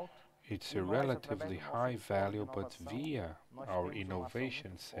 It's a relatively high value, but via our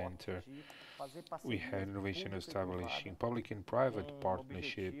innovation center, we had innovation establishing public and private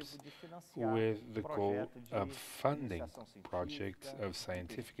partnerships with the goal of funding projects of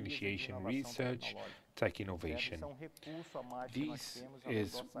scientific initiation, research, tech innovation. This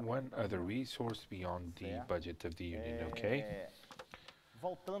is one other resource beyond the budget of the Union, okay?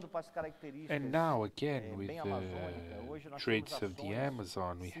 And now again, with the traits of the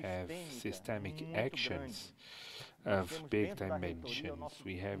Amazon, we have systemic actions of big dimensions.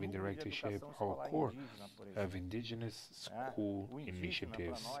 We have in directorship our core of indigenous school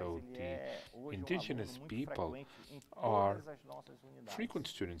initiatives. So the indigenous people are frequent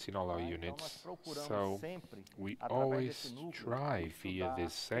students in all our units. So we always try via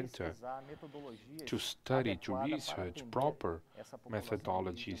this center to study, to research proper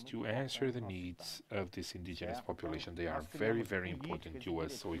methodologies to answer the needs of this indigenous population. They are very, very important to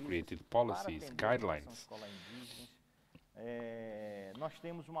us. So we created policies, guidelines.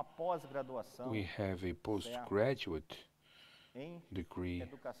 We have a postgraduate degree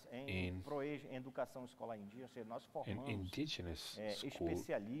in indigenous school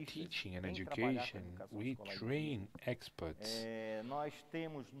teaching and education. We train experts.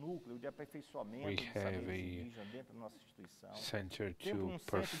 We have a center to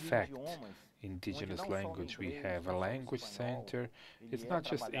perfect indigenous language. We have a language center. It's not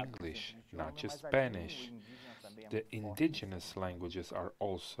just English, not just Spanish. The indigenous languages are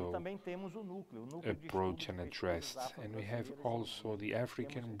also approached and addressed. And we have also the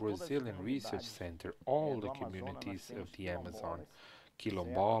African Brazilian Research Center, all the communities of the Amazon,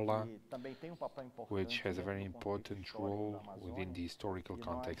 Quilombola, which has a very important role within the historical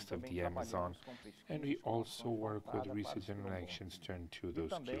context of the Amazon. And we also work with research and actions turned to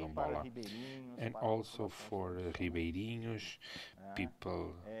those Quilombola. And also for Ribeirinhos,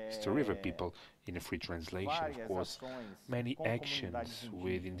 people, Eastern River people, in a free translation, of course, many actions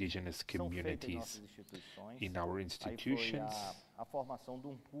with indigenous communities in our institutions.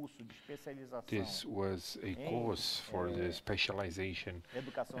 This was a course for the specialization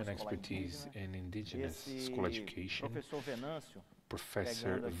and expertise in indigenous school education.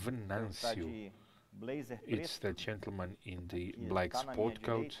 Professor Venâncio, it's the gentleman in the black sport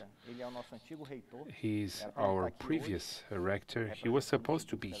coat. He's our previous rector. He was supposed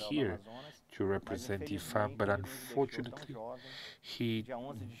to be here to represent IFAM, but unfortunately he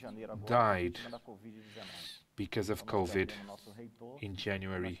died because of COVID in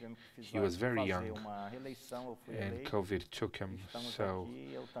January. He was very young and COVID took him, so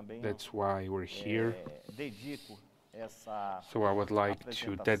that's why we're here. So I would like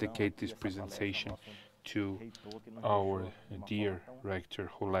to dedicate this presentation to our dear rector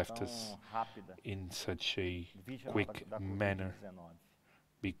who left us in such a quick manner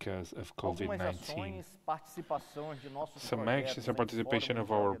because of COVID-19. Some actions and participation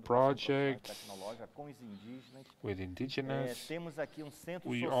of our project with indigenous.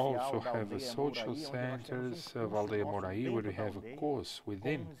 We also have a social centers of Aldeia Moraí, where we have a course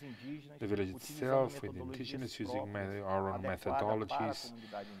within the village itself with indigenous, using our own methodologies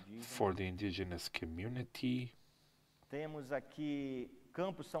for the indigenous community. The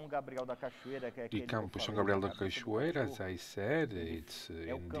Campus São Gabriel da Cachoeira, as I said, it's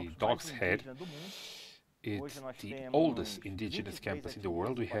in the Docks Head. It's the oldest indigenous campus in the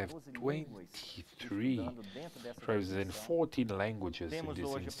world. We have 23 tribes and 14 languages in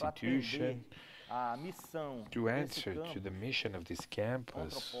this institution. To answer to the mission of this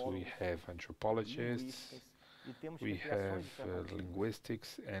campus, we have anthropologists, we have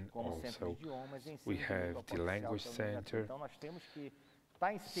linguistics, and also we have the language center.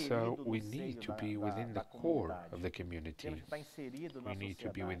 So we need to be within the core of the community. We need to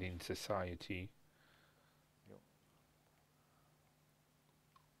be within society.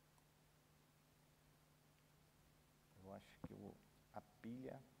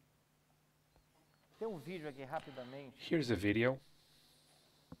 Here's a video.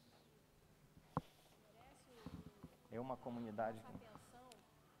 É uma comunidade atenção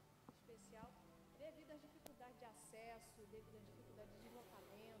especial devido às dificuldades de acesso, devido à dificuldade de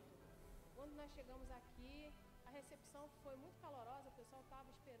deslocamento. Quando nós chegamos aqui, a recepção foi muito calorosa, o pessoal estava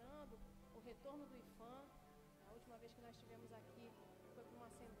esperando o retorno do IFAM. A última vez que nós estivemos aqui foi para uma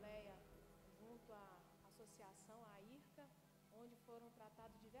assembleia junto à associação, à IRCA, onde foram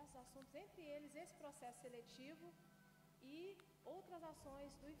tratados diversos assuntos, entre eles esse processo seletivo e outras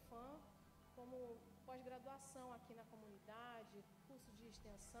ações do IFAM, como pós-graduação aqui na comunidade, curso de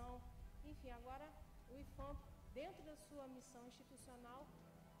extensão, enfim, agora o IFAM, dentro da sua missão institucional,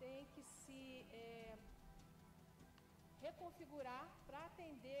 tem que se reconfigurar para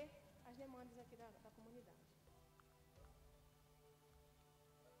atender as demandas aqui da comunidade.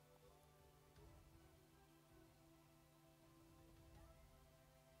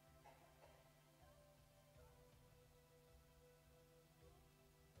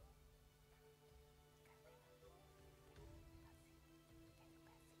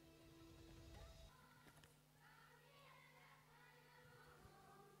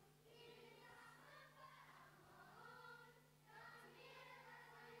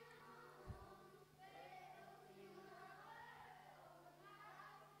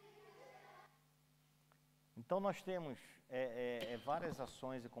 Então nós temos várias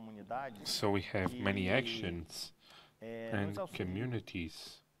ações e comunidades. So we have many actions and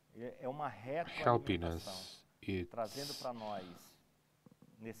communities helping us. Trazendo para nós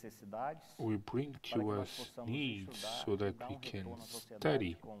necessidades. We bring to us needs so that we can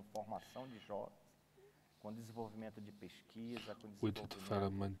study com desenvolvimento de pesquisa, com with the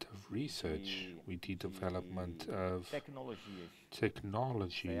development of research, with the development of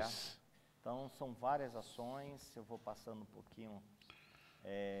technologies. Então, são várias ações, eu vou passando um pouquinho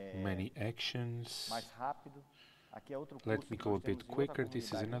many actions. mais rápido. Aqui é outro curso. Let me go a bit quicker. This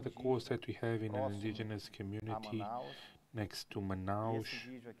is another course that we have in an indigenous community next to Manaus.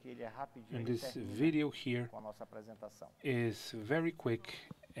 And this video here is very quick,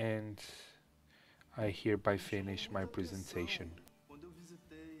 and I hereby finish my presentation. Quando eu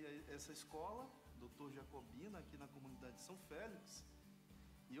visitei essa escola, Dr. Jacobina, aqui na comunidade de São Félix,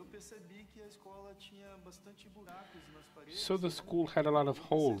 e eu percebi que a escola tinha bastante buracos nas paredes. So the school had a lot of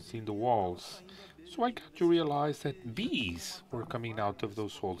holes in the walls. So I got to realize that bees were coming out of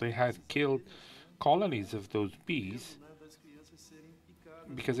those holes. They had killed colonies of those bees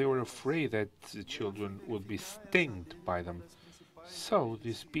because they were afraid that the children would be stinged by them. So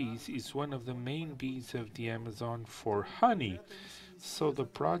this bee is one of the main bees of the Amazon for honey. So the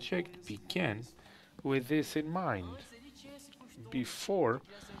project began with this in mind. Before,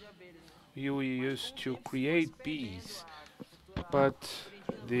 you used to create bees, but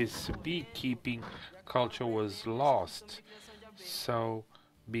this beekeeping culture was lost, so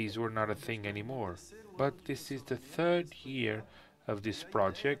bees were not a thing anymore. But this is the third year of this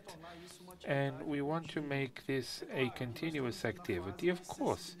project, and we want to make this a continuous activity. Of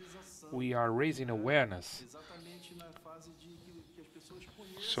course, we are raising awareness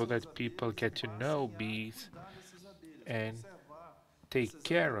so that people get to know bees and take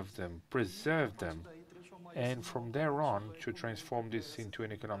care of them, preserve them, and from there on to transform this into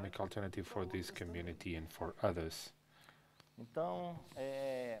an economic alternative for this community and for others. Então,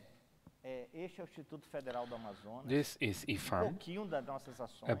 este é o Instituto Federal do Amazonas. This is IFAM, das nossas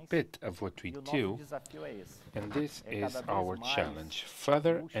ações, a bit of what we do, desafio é esse. and this is our challenge,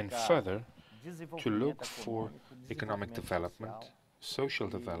 further and further to look for economic development, social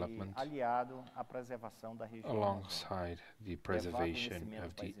development, aliado à preservação da região alongside the preservation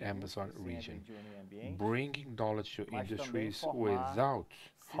of the Amazon region, bringing knowledge to industries without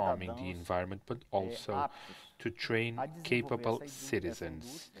harming the environment, but also to train capable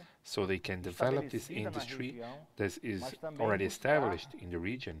citizens so they can develop this industry that is already established in the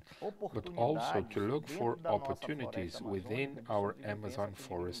region, but also to look for opportunities within our Amazon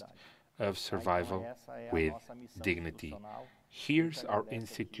forest of survival with dignity. Here's our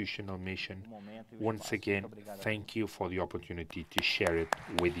institutional mission. Once again, thank you for the opportunity to share it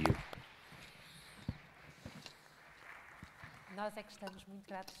with you.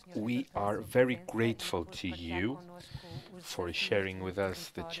 We are very grateful to you for sharing with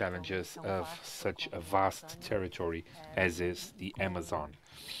us the challenges of such a vast territory as is the Amazon.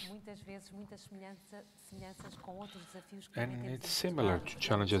 And it's similar to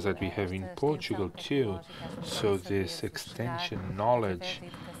challenges that we have in Portugal too. So this extension, knowledge,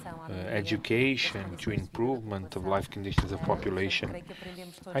 education to improvement of life conditions of population,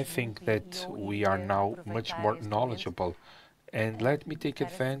 I think that we are now much more knowledgeable. And let me take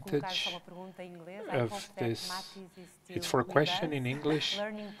advantage of this. It's for a question in English.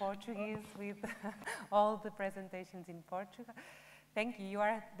 Learning Portuguese with all the presentations in Portugal. Thank you. You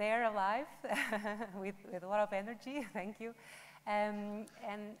are there alive with a lot of energy. Thank you. And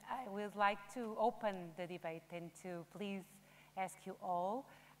I would like to open the debate and to please ask you all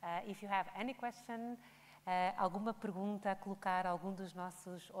if you have any question, alguma pergunta a colocar a algum dos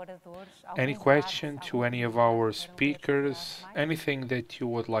nossos oradores. Any question to any of our speakers? Anything that you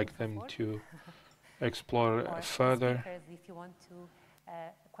would like them to explore further? If you want to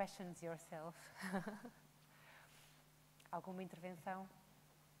questions yourself. Alguma intervenção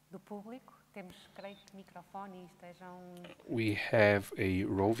do público? Temos, creio que, microfone e estejam... We have a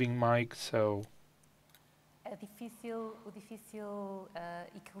roving mic, so... O difícil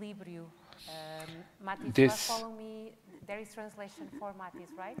equilíbrio. Mathis, follow me. There is translation for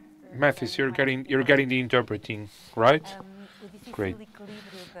Mathis, right? Mathis, you're getting the interpreting, right? Great.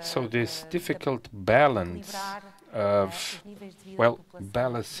 So this difficult balance of, well,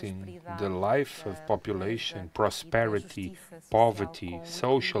 balancing the life of population, prosperity, poverty,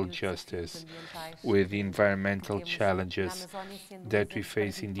 social justice with the environmental challenges that we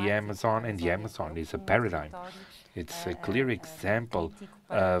face in the Amazon, and the Amazon is a paradigm. It's a clear example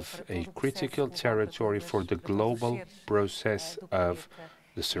of a critical territory for the global process of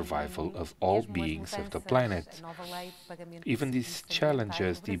the survival of all beings of the planet. Even these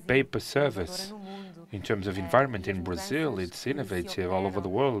challenges, the paper service, in terms of environment in Brazil, it's innovative all over the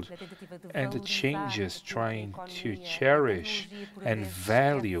world. And the changes trying to cherish and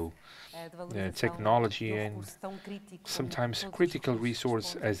value technology and sometimes critical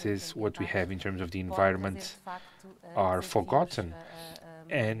resource, as is what we have in terms of the environment, are forgotten.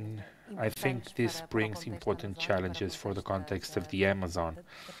 And I think this brings important challenges for the context of the Amazon,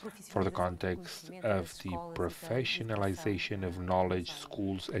 for the context of the professionalization of knowledge,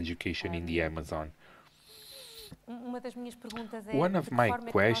 schools, education in the Amazon. One of my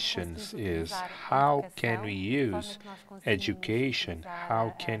questions is, how can we use education,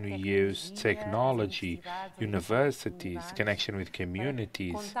 how can we use technology, universities, connection with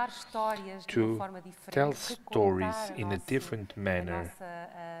communities, to tell stories in a different manner,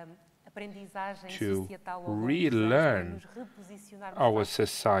 to relearn our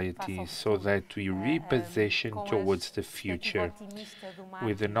society so that we reposition towards the future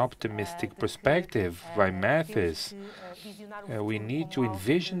with an optimistic perspective. By Mathis, we need to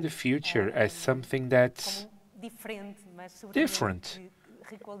envision the future as something that's different,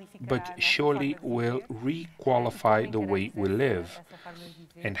 but surely will re-qualify the way we live.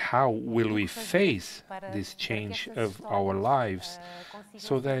 And how will we face this change of our lives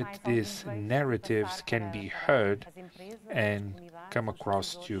so that these narratives can be heard and come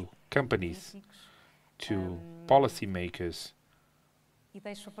across to companies, to policymakers?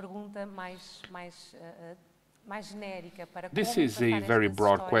 This is a very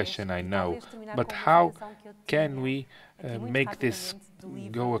broad question, I know, but how can we make this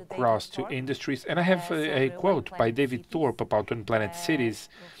go across to industries? And I have a quote by David Thorpe about Twin Planet Cities,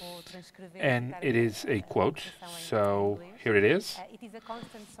 and it is a quote, so here it is. It is a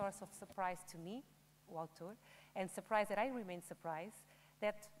constant source of surprise to me, author, and surprise that I remain surprised,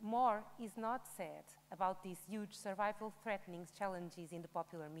 that more is not said about these huge survival-threatening challenges in the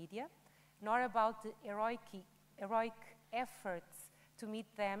popular media, nor about the heroic efforts to meet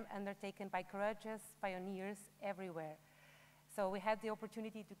them undertaken by courageous pioneers everywhere. So we had the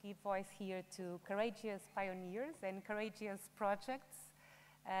opportunity to give voice here to courageous pioneers and courageous projects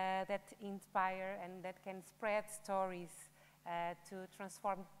that inspire and that can spread stories to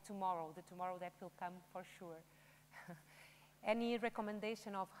transform tomorrow, the tomorrow that will come for sure. Any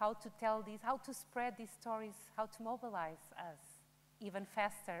recommendation of how to tell these, how to spread these stories, how to mobilize us even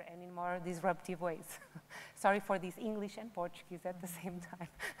faster and in more disruptive ways? Sorry for this English and Portuguese at the same time.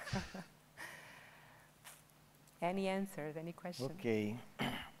 Any answers, any questions? Ok.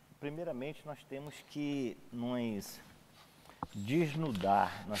 Primeiramente, nós temos que nos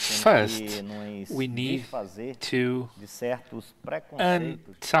desnudar, nós temos que nos desfazer de certos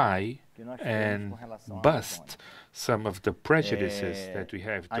preconceitos que nós temos com relação à Amazônia. Some of the prejudices that we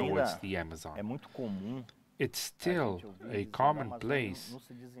have towards the Amazon. É muito comum it's still a commonplace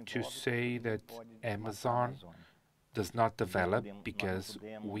to say that Amazon does not develop because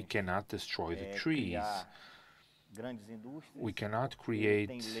we cannot destroy the trees. We cannot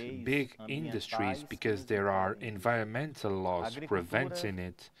create big industries because there are environmental laws preventing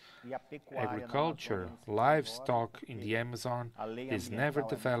it. Agriculture, livestock in the Amazon is never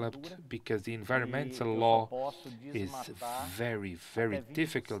developed because the environmental law is very, very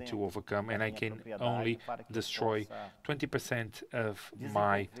difficult to overcome, and I can only destroy 20% of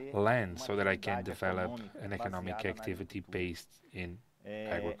my land so that I can develop an economic activity based in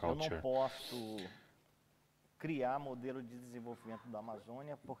agriculture.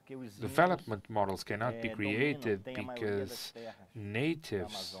 Development models cannot be created because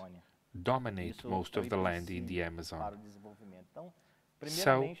natives dominate most of the land in the Amazon.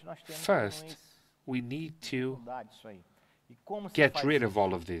 So, first, we need to get rid of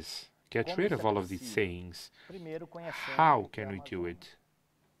all of this, get rid of all of these sayings. How can we do it?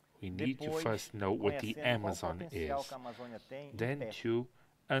 We need to first know what the Amazon is, then to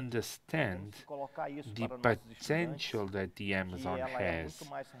understand the potential that the Amazon has.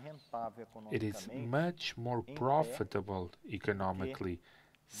 It is much more profitable economically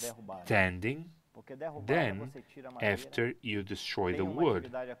standing than after you destroy the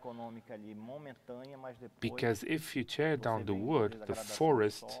wood. Because if you tear down the wood, the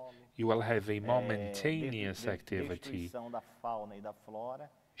forest, you will have a momentaneous activity,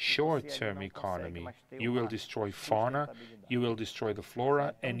 short-term economy. You will destroy fauna, you will destroy the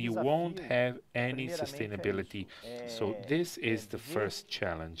flora, and you won't have any sustainability. So this is the first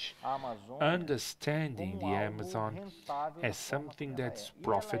challenge. Understanding the Amazon as something that's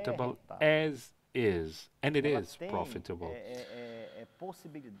profitable as is, and it is profitable.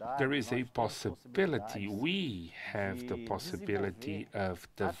 There is a possibility, we have the possibility of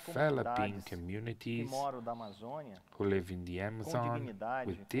developing communities who live in the Amazon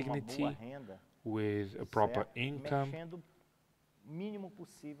with dignity, with a proper income,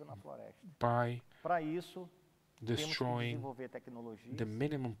 by destroying the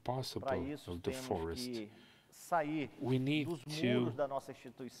minimum possible of the forest. We need to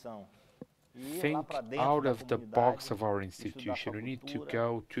think out of the box of our institution. We need to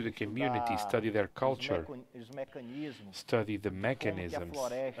go to the community, study their culture, study the mechanisms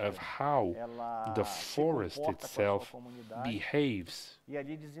of how the forest itself behaves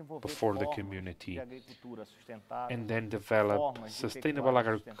before the community, and then develop sustainable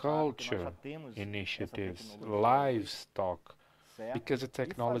agriculture initiatives, livestock, because the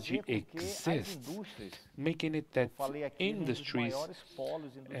technology exists, making it that industries,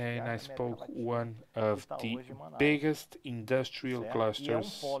 and I spoke one of the biggest industrial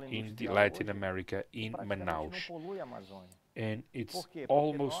clusters in Latin America, in Manaus, and it's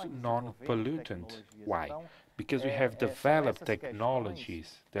almost non-pollutant. Why? Because we have developed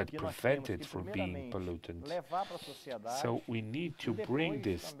technologies that prevent it from being pollutant. So we need to bring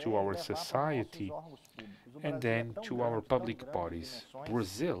this to our society and then to our public bodies.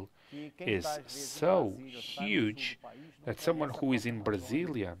 Brazil is so huge that someone who is in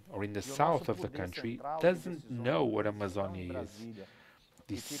Brasilia or in the south of the country doesn't know what Amazonia is.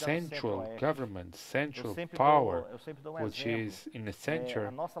 The central government, central power, which is in the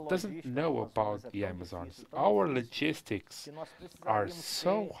center, doesn't know about the Amazons. Our logistics are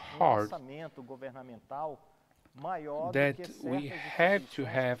so hard that we have to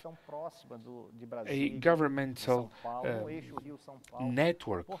have a governmental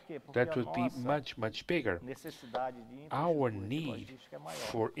network that would be much, much bigger. Our need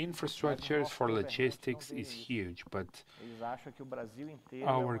for infrastructures, for logistics is huge, but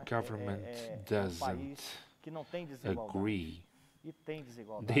our government doesn't agree.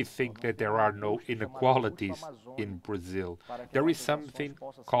 They think that there are no inequalities in Brazil. There is something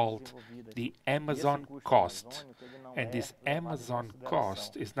called the Amazon cost, and this Amazon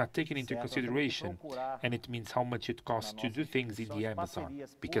cost is not taken into consideration, and it means how much it costs to do things in the Amazon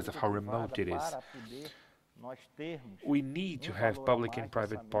because of how remote it is. We need to have public and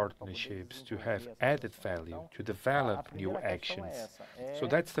private partnerships to have added value, to develop new actions. So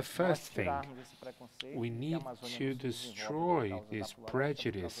that's the first thing. We need to destroy this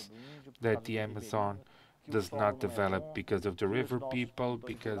prejudice that the Amazon does not develop because of the river people,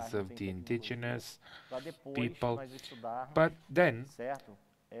 because of the indigenous people. But then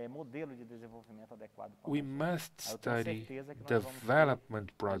we must study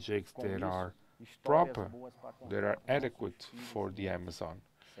development projects that are proper, that are adequate for the Amazon.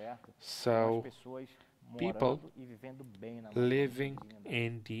 So, people living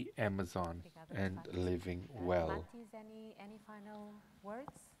in the Amazon and living well. Mathis, any final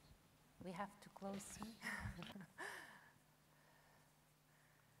words? We have to close soon.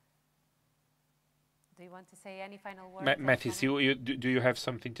 Do you want to say any final words? Mathis, do you have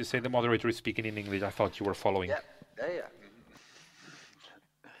something to say? The moderator is speaking in English. I thought you were following. Yeah.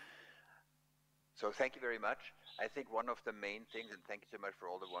 So thank you very much. I think one of the main things, and thank you so much for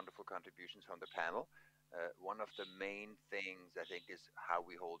all the wonderful contributions from the panel, one of the main things I think is how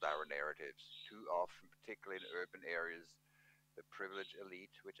we hold our narratives. Too often, particularly in urban areas, the privileged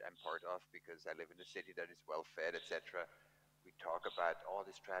elite, which I'm part of because I live in a city that is well-fed, etc., we talk about all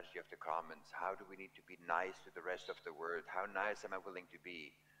this tragedy of the commons. How do we need to be nice to the rest of the world? How nice am I willing to be?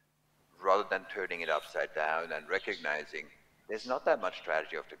 Rather than turning it upside down and recognizing there's not that much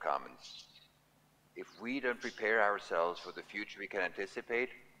tragedy of the commons. If we don't prepare ourselves for the future we can anticipate,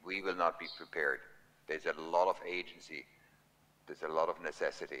 we will not be prepared. There's a lot of agency. There's a lot of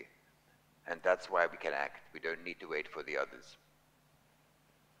necessity. And that's why we can act. We don't need to wait for the others.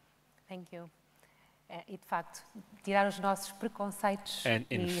 Thank you. E, de facto, tirar os nossos preconceitos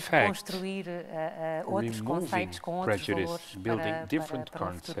e construir outros conceitos com outros valores building different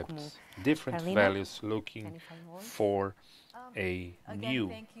concepts, different values, looking for a new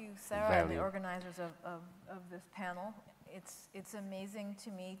thank you, Sarah, value. And the organizers of this panel. It's amazing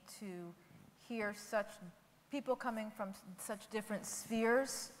to me to hear such people coming from such different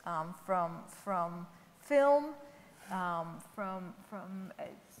spheres, from film, from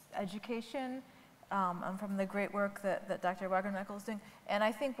education, and from the great work that Dr. Wackernagel is doing. And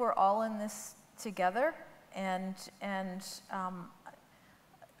I think we're all in this together. And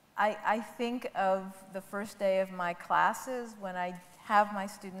I think of the first day of my classes when I have my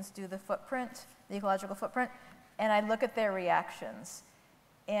students do the footprint, the ecological footprint, and I look at their reactions.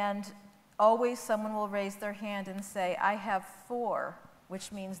 And always someone will raise their hand and say, I have 4,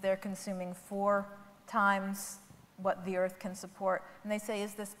 which means they're consuming 4 times what the earth can support. And they say,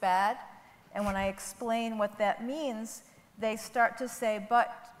 is this bad? And when I explain what that means, they start to say,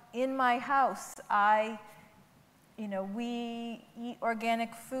 but in my house, we eat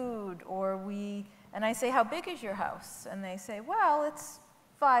organic food, and I say, how big is your house? And they say, well, it's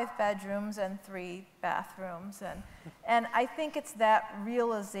 5 bedrooms and 3 bathrooms. And I think it's that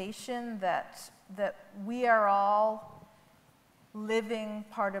realization that we are all living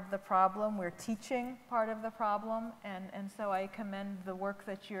part of the problem, we're teaching part of the problem, and so I commend the work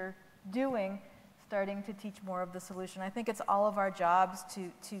that you're doing, starting to teach more of the solution. I think it's all of our jobs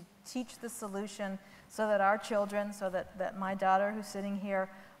to teach the solution so that our children, so that my daughter who's sitting here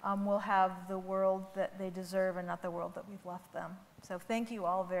will have the world that they deserve and not the world that we've left them. So thank you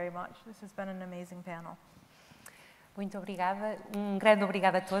all very much. This has been an amazing panel. Muito obrigada. Grande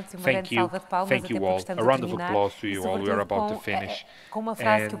obrigada a todos e uma grande salva de palmas. Thank you all. A round of applause to you all. We are about to finish. Com uma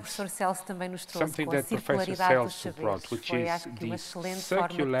frase que o professor Celso também nos trouxe, something that Professor Celso brought, which is the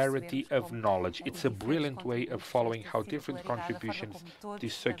circularity of knowledge. It's a brilliant way of following how different contributions,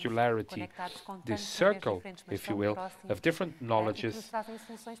 this circularity, this circle, if you will, of different knowledges,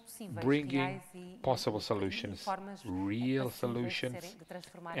 bringing possible solutions, real solutions,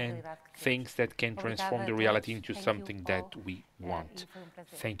 and things that can transform the reality into something that we want.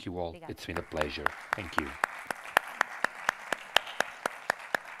 Thank you all. It's been a pleasure. Thank you.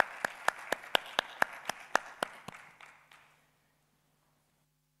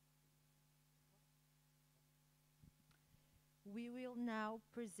 We will now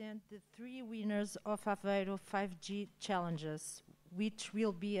present the 3 winners of Aveiro 5G challenges, which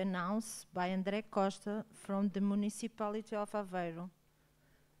will be announced by André Costa from the municipality of Aveiro.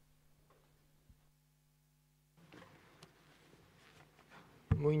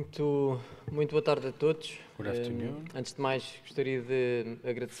 Muito boa tarde a todos. Antes de mais, gostaria de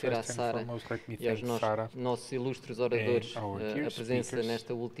agradecer à Sara e aos nossos ilustres oradores a presença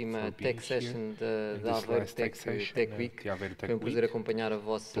nesta última Tech Session da Aveiro Tech Week. Foi um prazer acompanhar a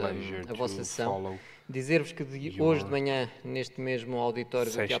vossa sessão. Dizer-vos que hoje de manhã, neste mesmo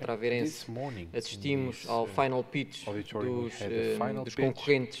auditório do Teatro Aveirense, assistimos ao final pitch dos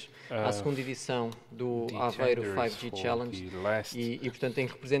concorrentes à segunda edição do Aveiro 5G Challenge e portanto, em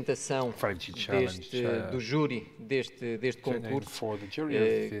representação do júri deste concurso,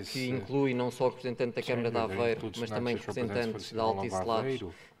 que inclui não só o representante da Câmara de Aveiro, mas também representantes da Altice Labs,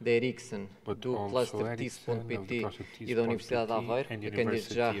 da Ericsson, do Cluster TIS.pt e da Universidade de Aveiro, a quem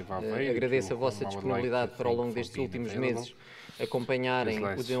desde já agradeço a vossa disponibilidade para ao longo destes últimos meses acompanharem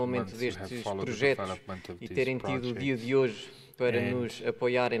o desenvolvimento destes projetos e terem tido o dia de hoje para nos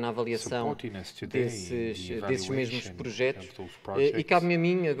apoiarem na avaliação desses mesmos projetos. E cabe-me a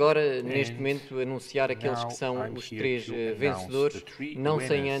mim agora, neste momento, anunciar aqueles que são os 3 vencedores, não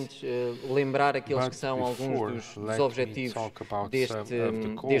sem antes lembrar aqueles que são alguns dos objetivos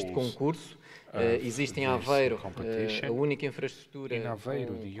deste concurso. Existe em Aveiro a única infraestrutura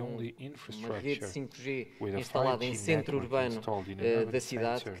com uma rede 5G instalada em centro urbano da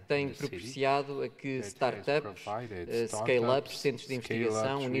cidade, que tem propiciado a que startups, scale-ups, centros de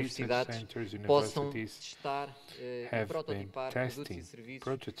investigação, universidades possam testar e prototipar produtos e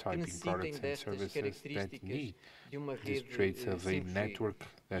serviços que necessitem destas características de uma rede 5G.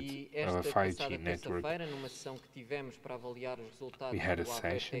 E esta passada terça-feira, numa sessão que tivemos para avaliar os resultados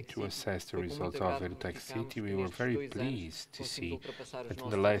do Aveiro Tech City, We were very pleased to see that in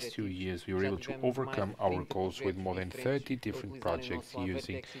the last 2 years we were able to overcome our goals with more than 30 different projects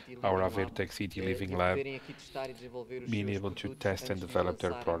using our Aveiro Tech City Living Lab, being able to test and develop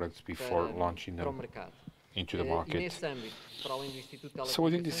their products before launching them into the market. So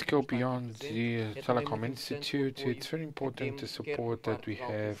within the scope beyond the Telecom Institute, it's very important the support that we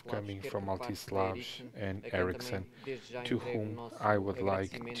have coming from Mathis Labs and Ericsson, to whom I would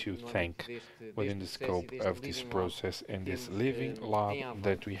like to thank within the scope of this process and this living lab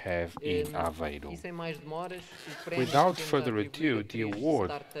that we have in Aveiro. Without further ado, the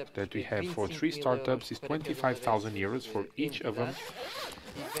award that we have for 3 startups is 25,000 euros for each of them.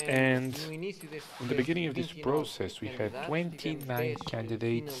 And in the beginning of this process, we had 29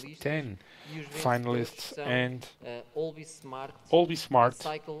 candidates, 10 finalists, and All Be Smart,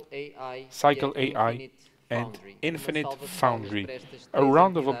 Cycle AI, and Infinite Foundry. A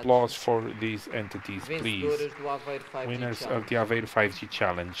round of applause for these entities, please. Winners of the Aveiro 5G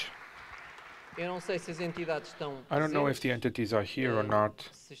Challenge. I don't know if the entities are here or not.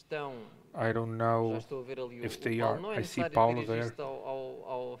 I don't know if they are. I see Paulo there.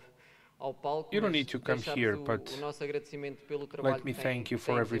 You don't need to come here, but let me thank you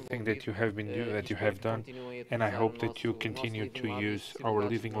for everything that you have done, and I hope that you continue to use our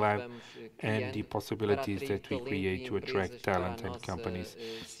Living Lab and the possibilities that we create to attract talent and companies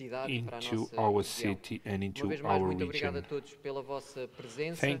into our city and into our region.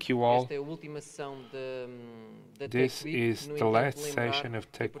 Thank you all. This is the last session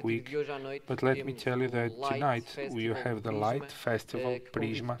of Tech Week, but let me tell you that tonight we have the Light Festival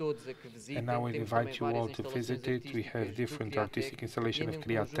Prisma, and I would invite you all to visit it. We have different artistic installation of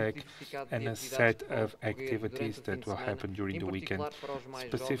Criatech and a set of activities that will happen during the weekend,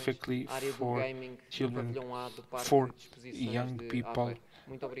 specifically for children, for young people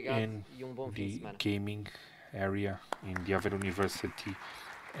in the gaming area in the Aveiro University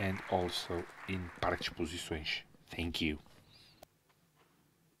and also in Parque Exposições. Thank you.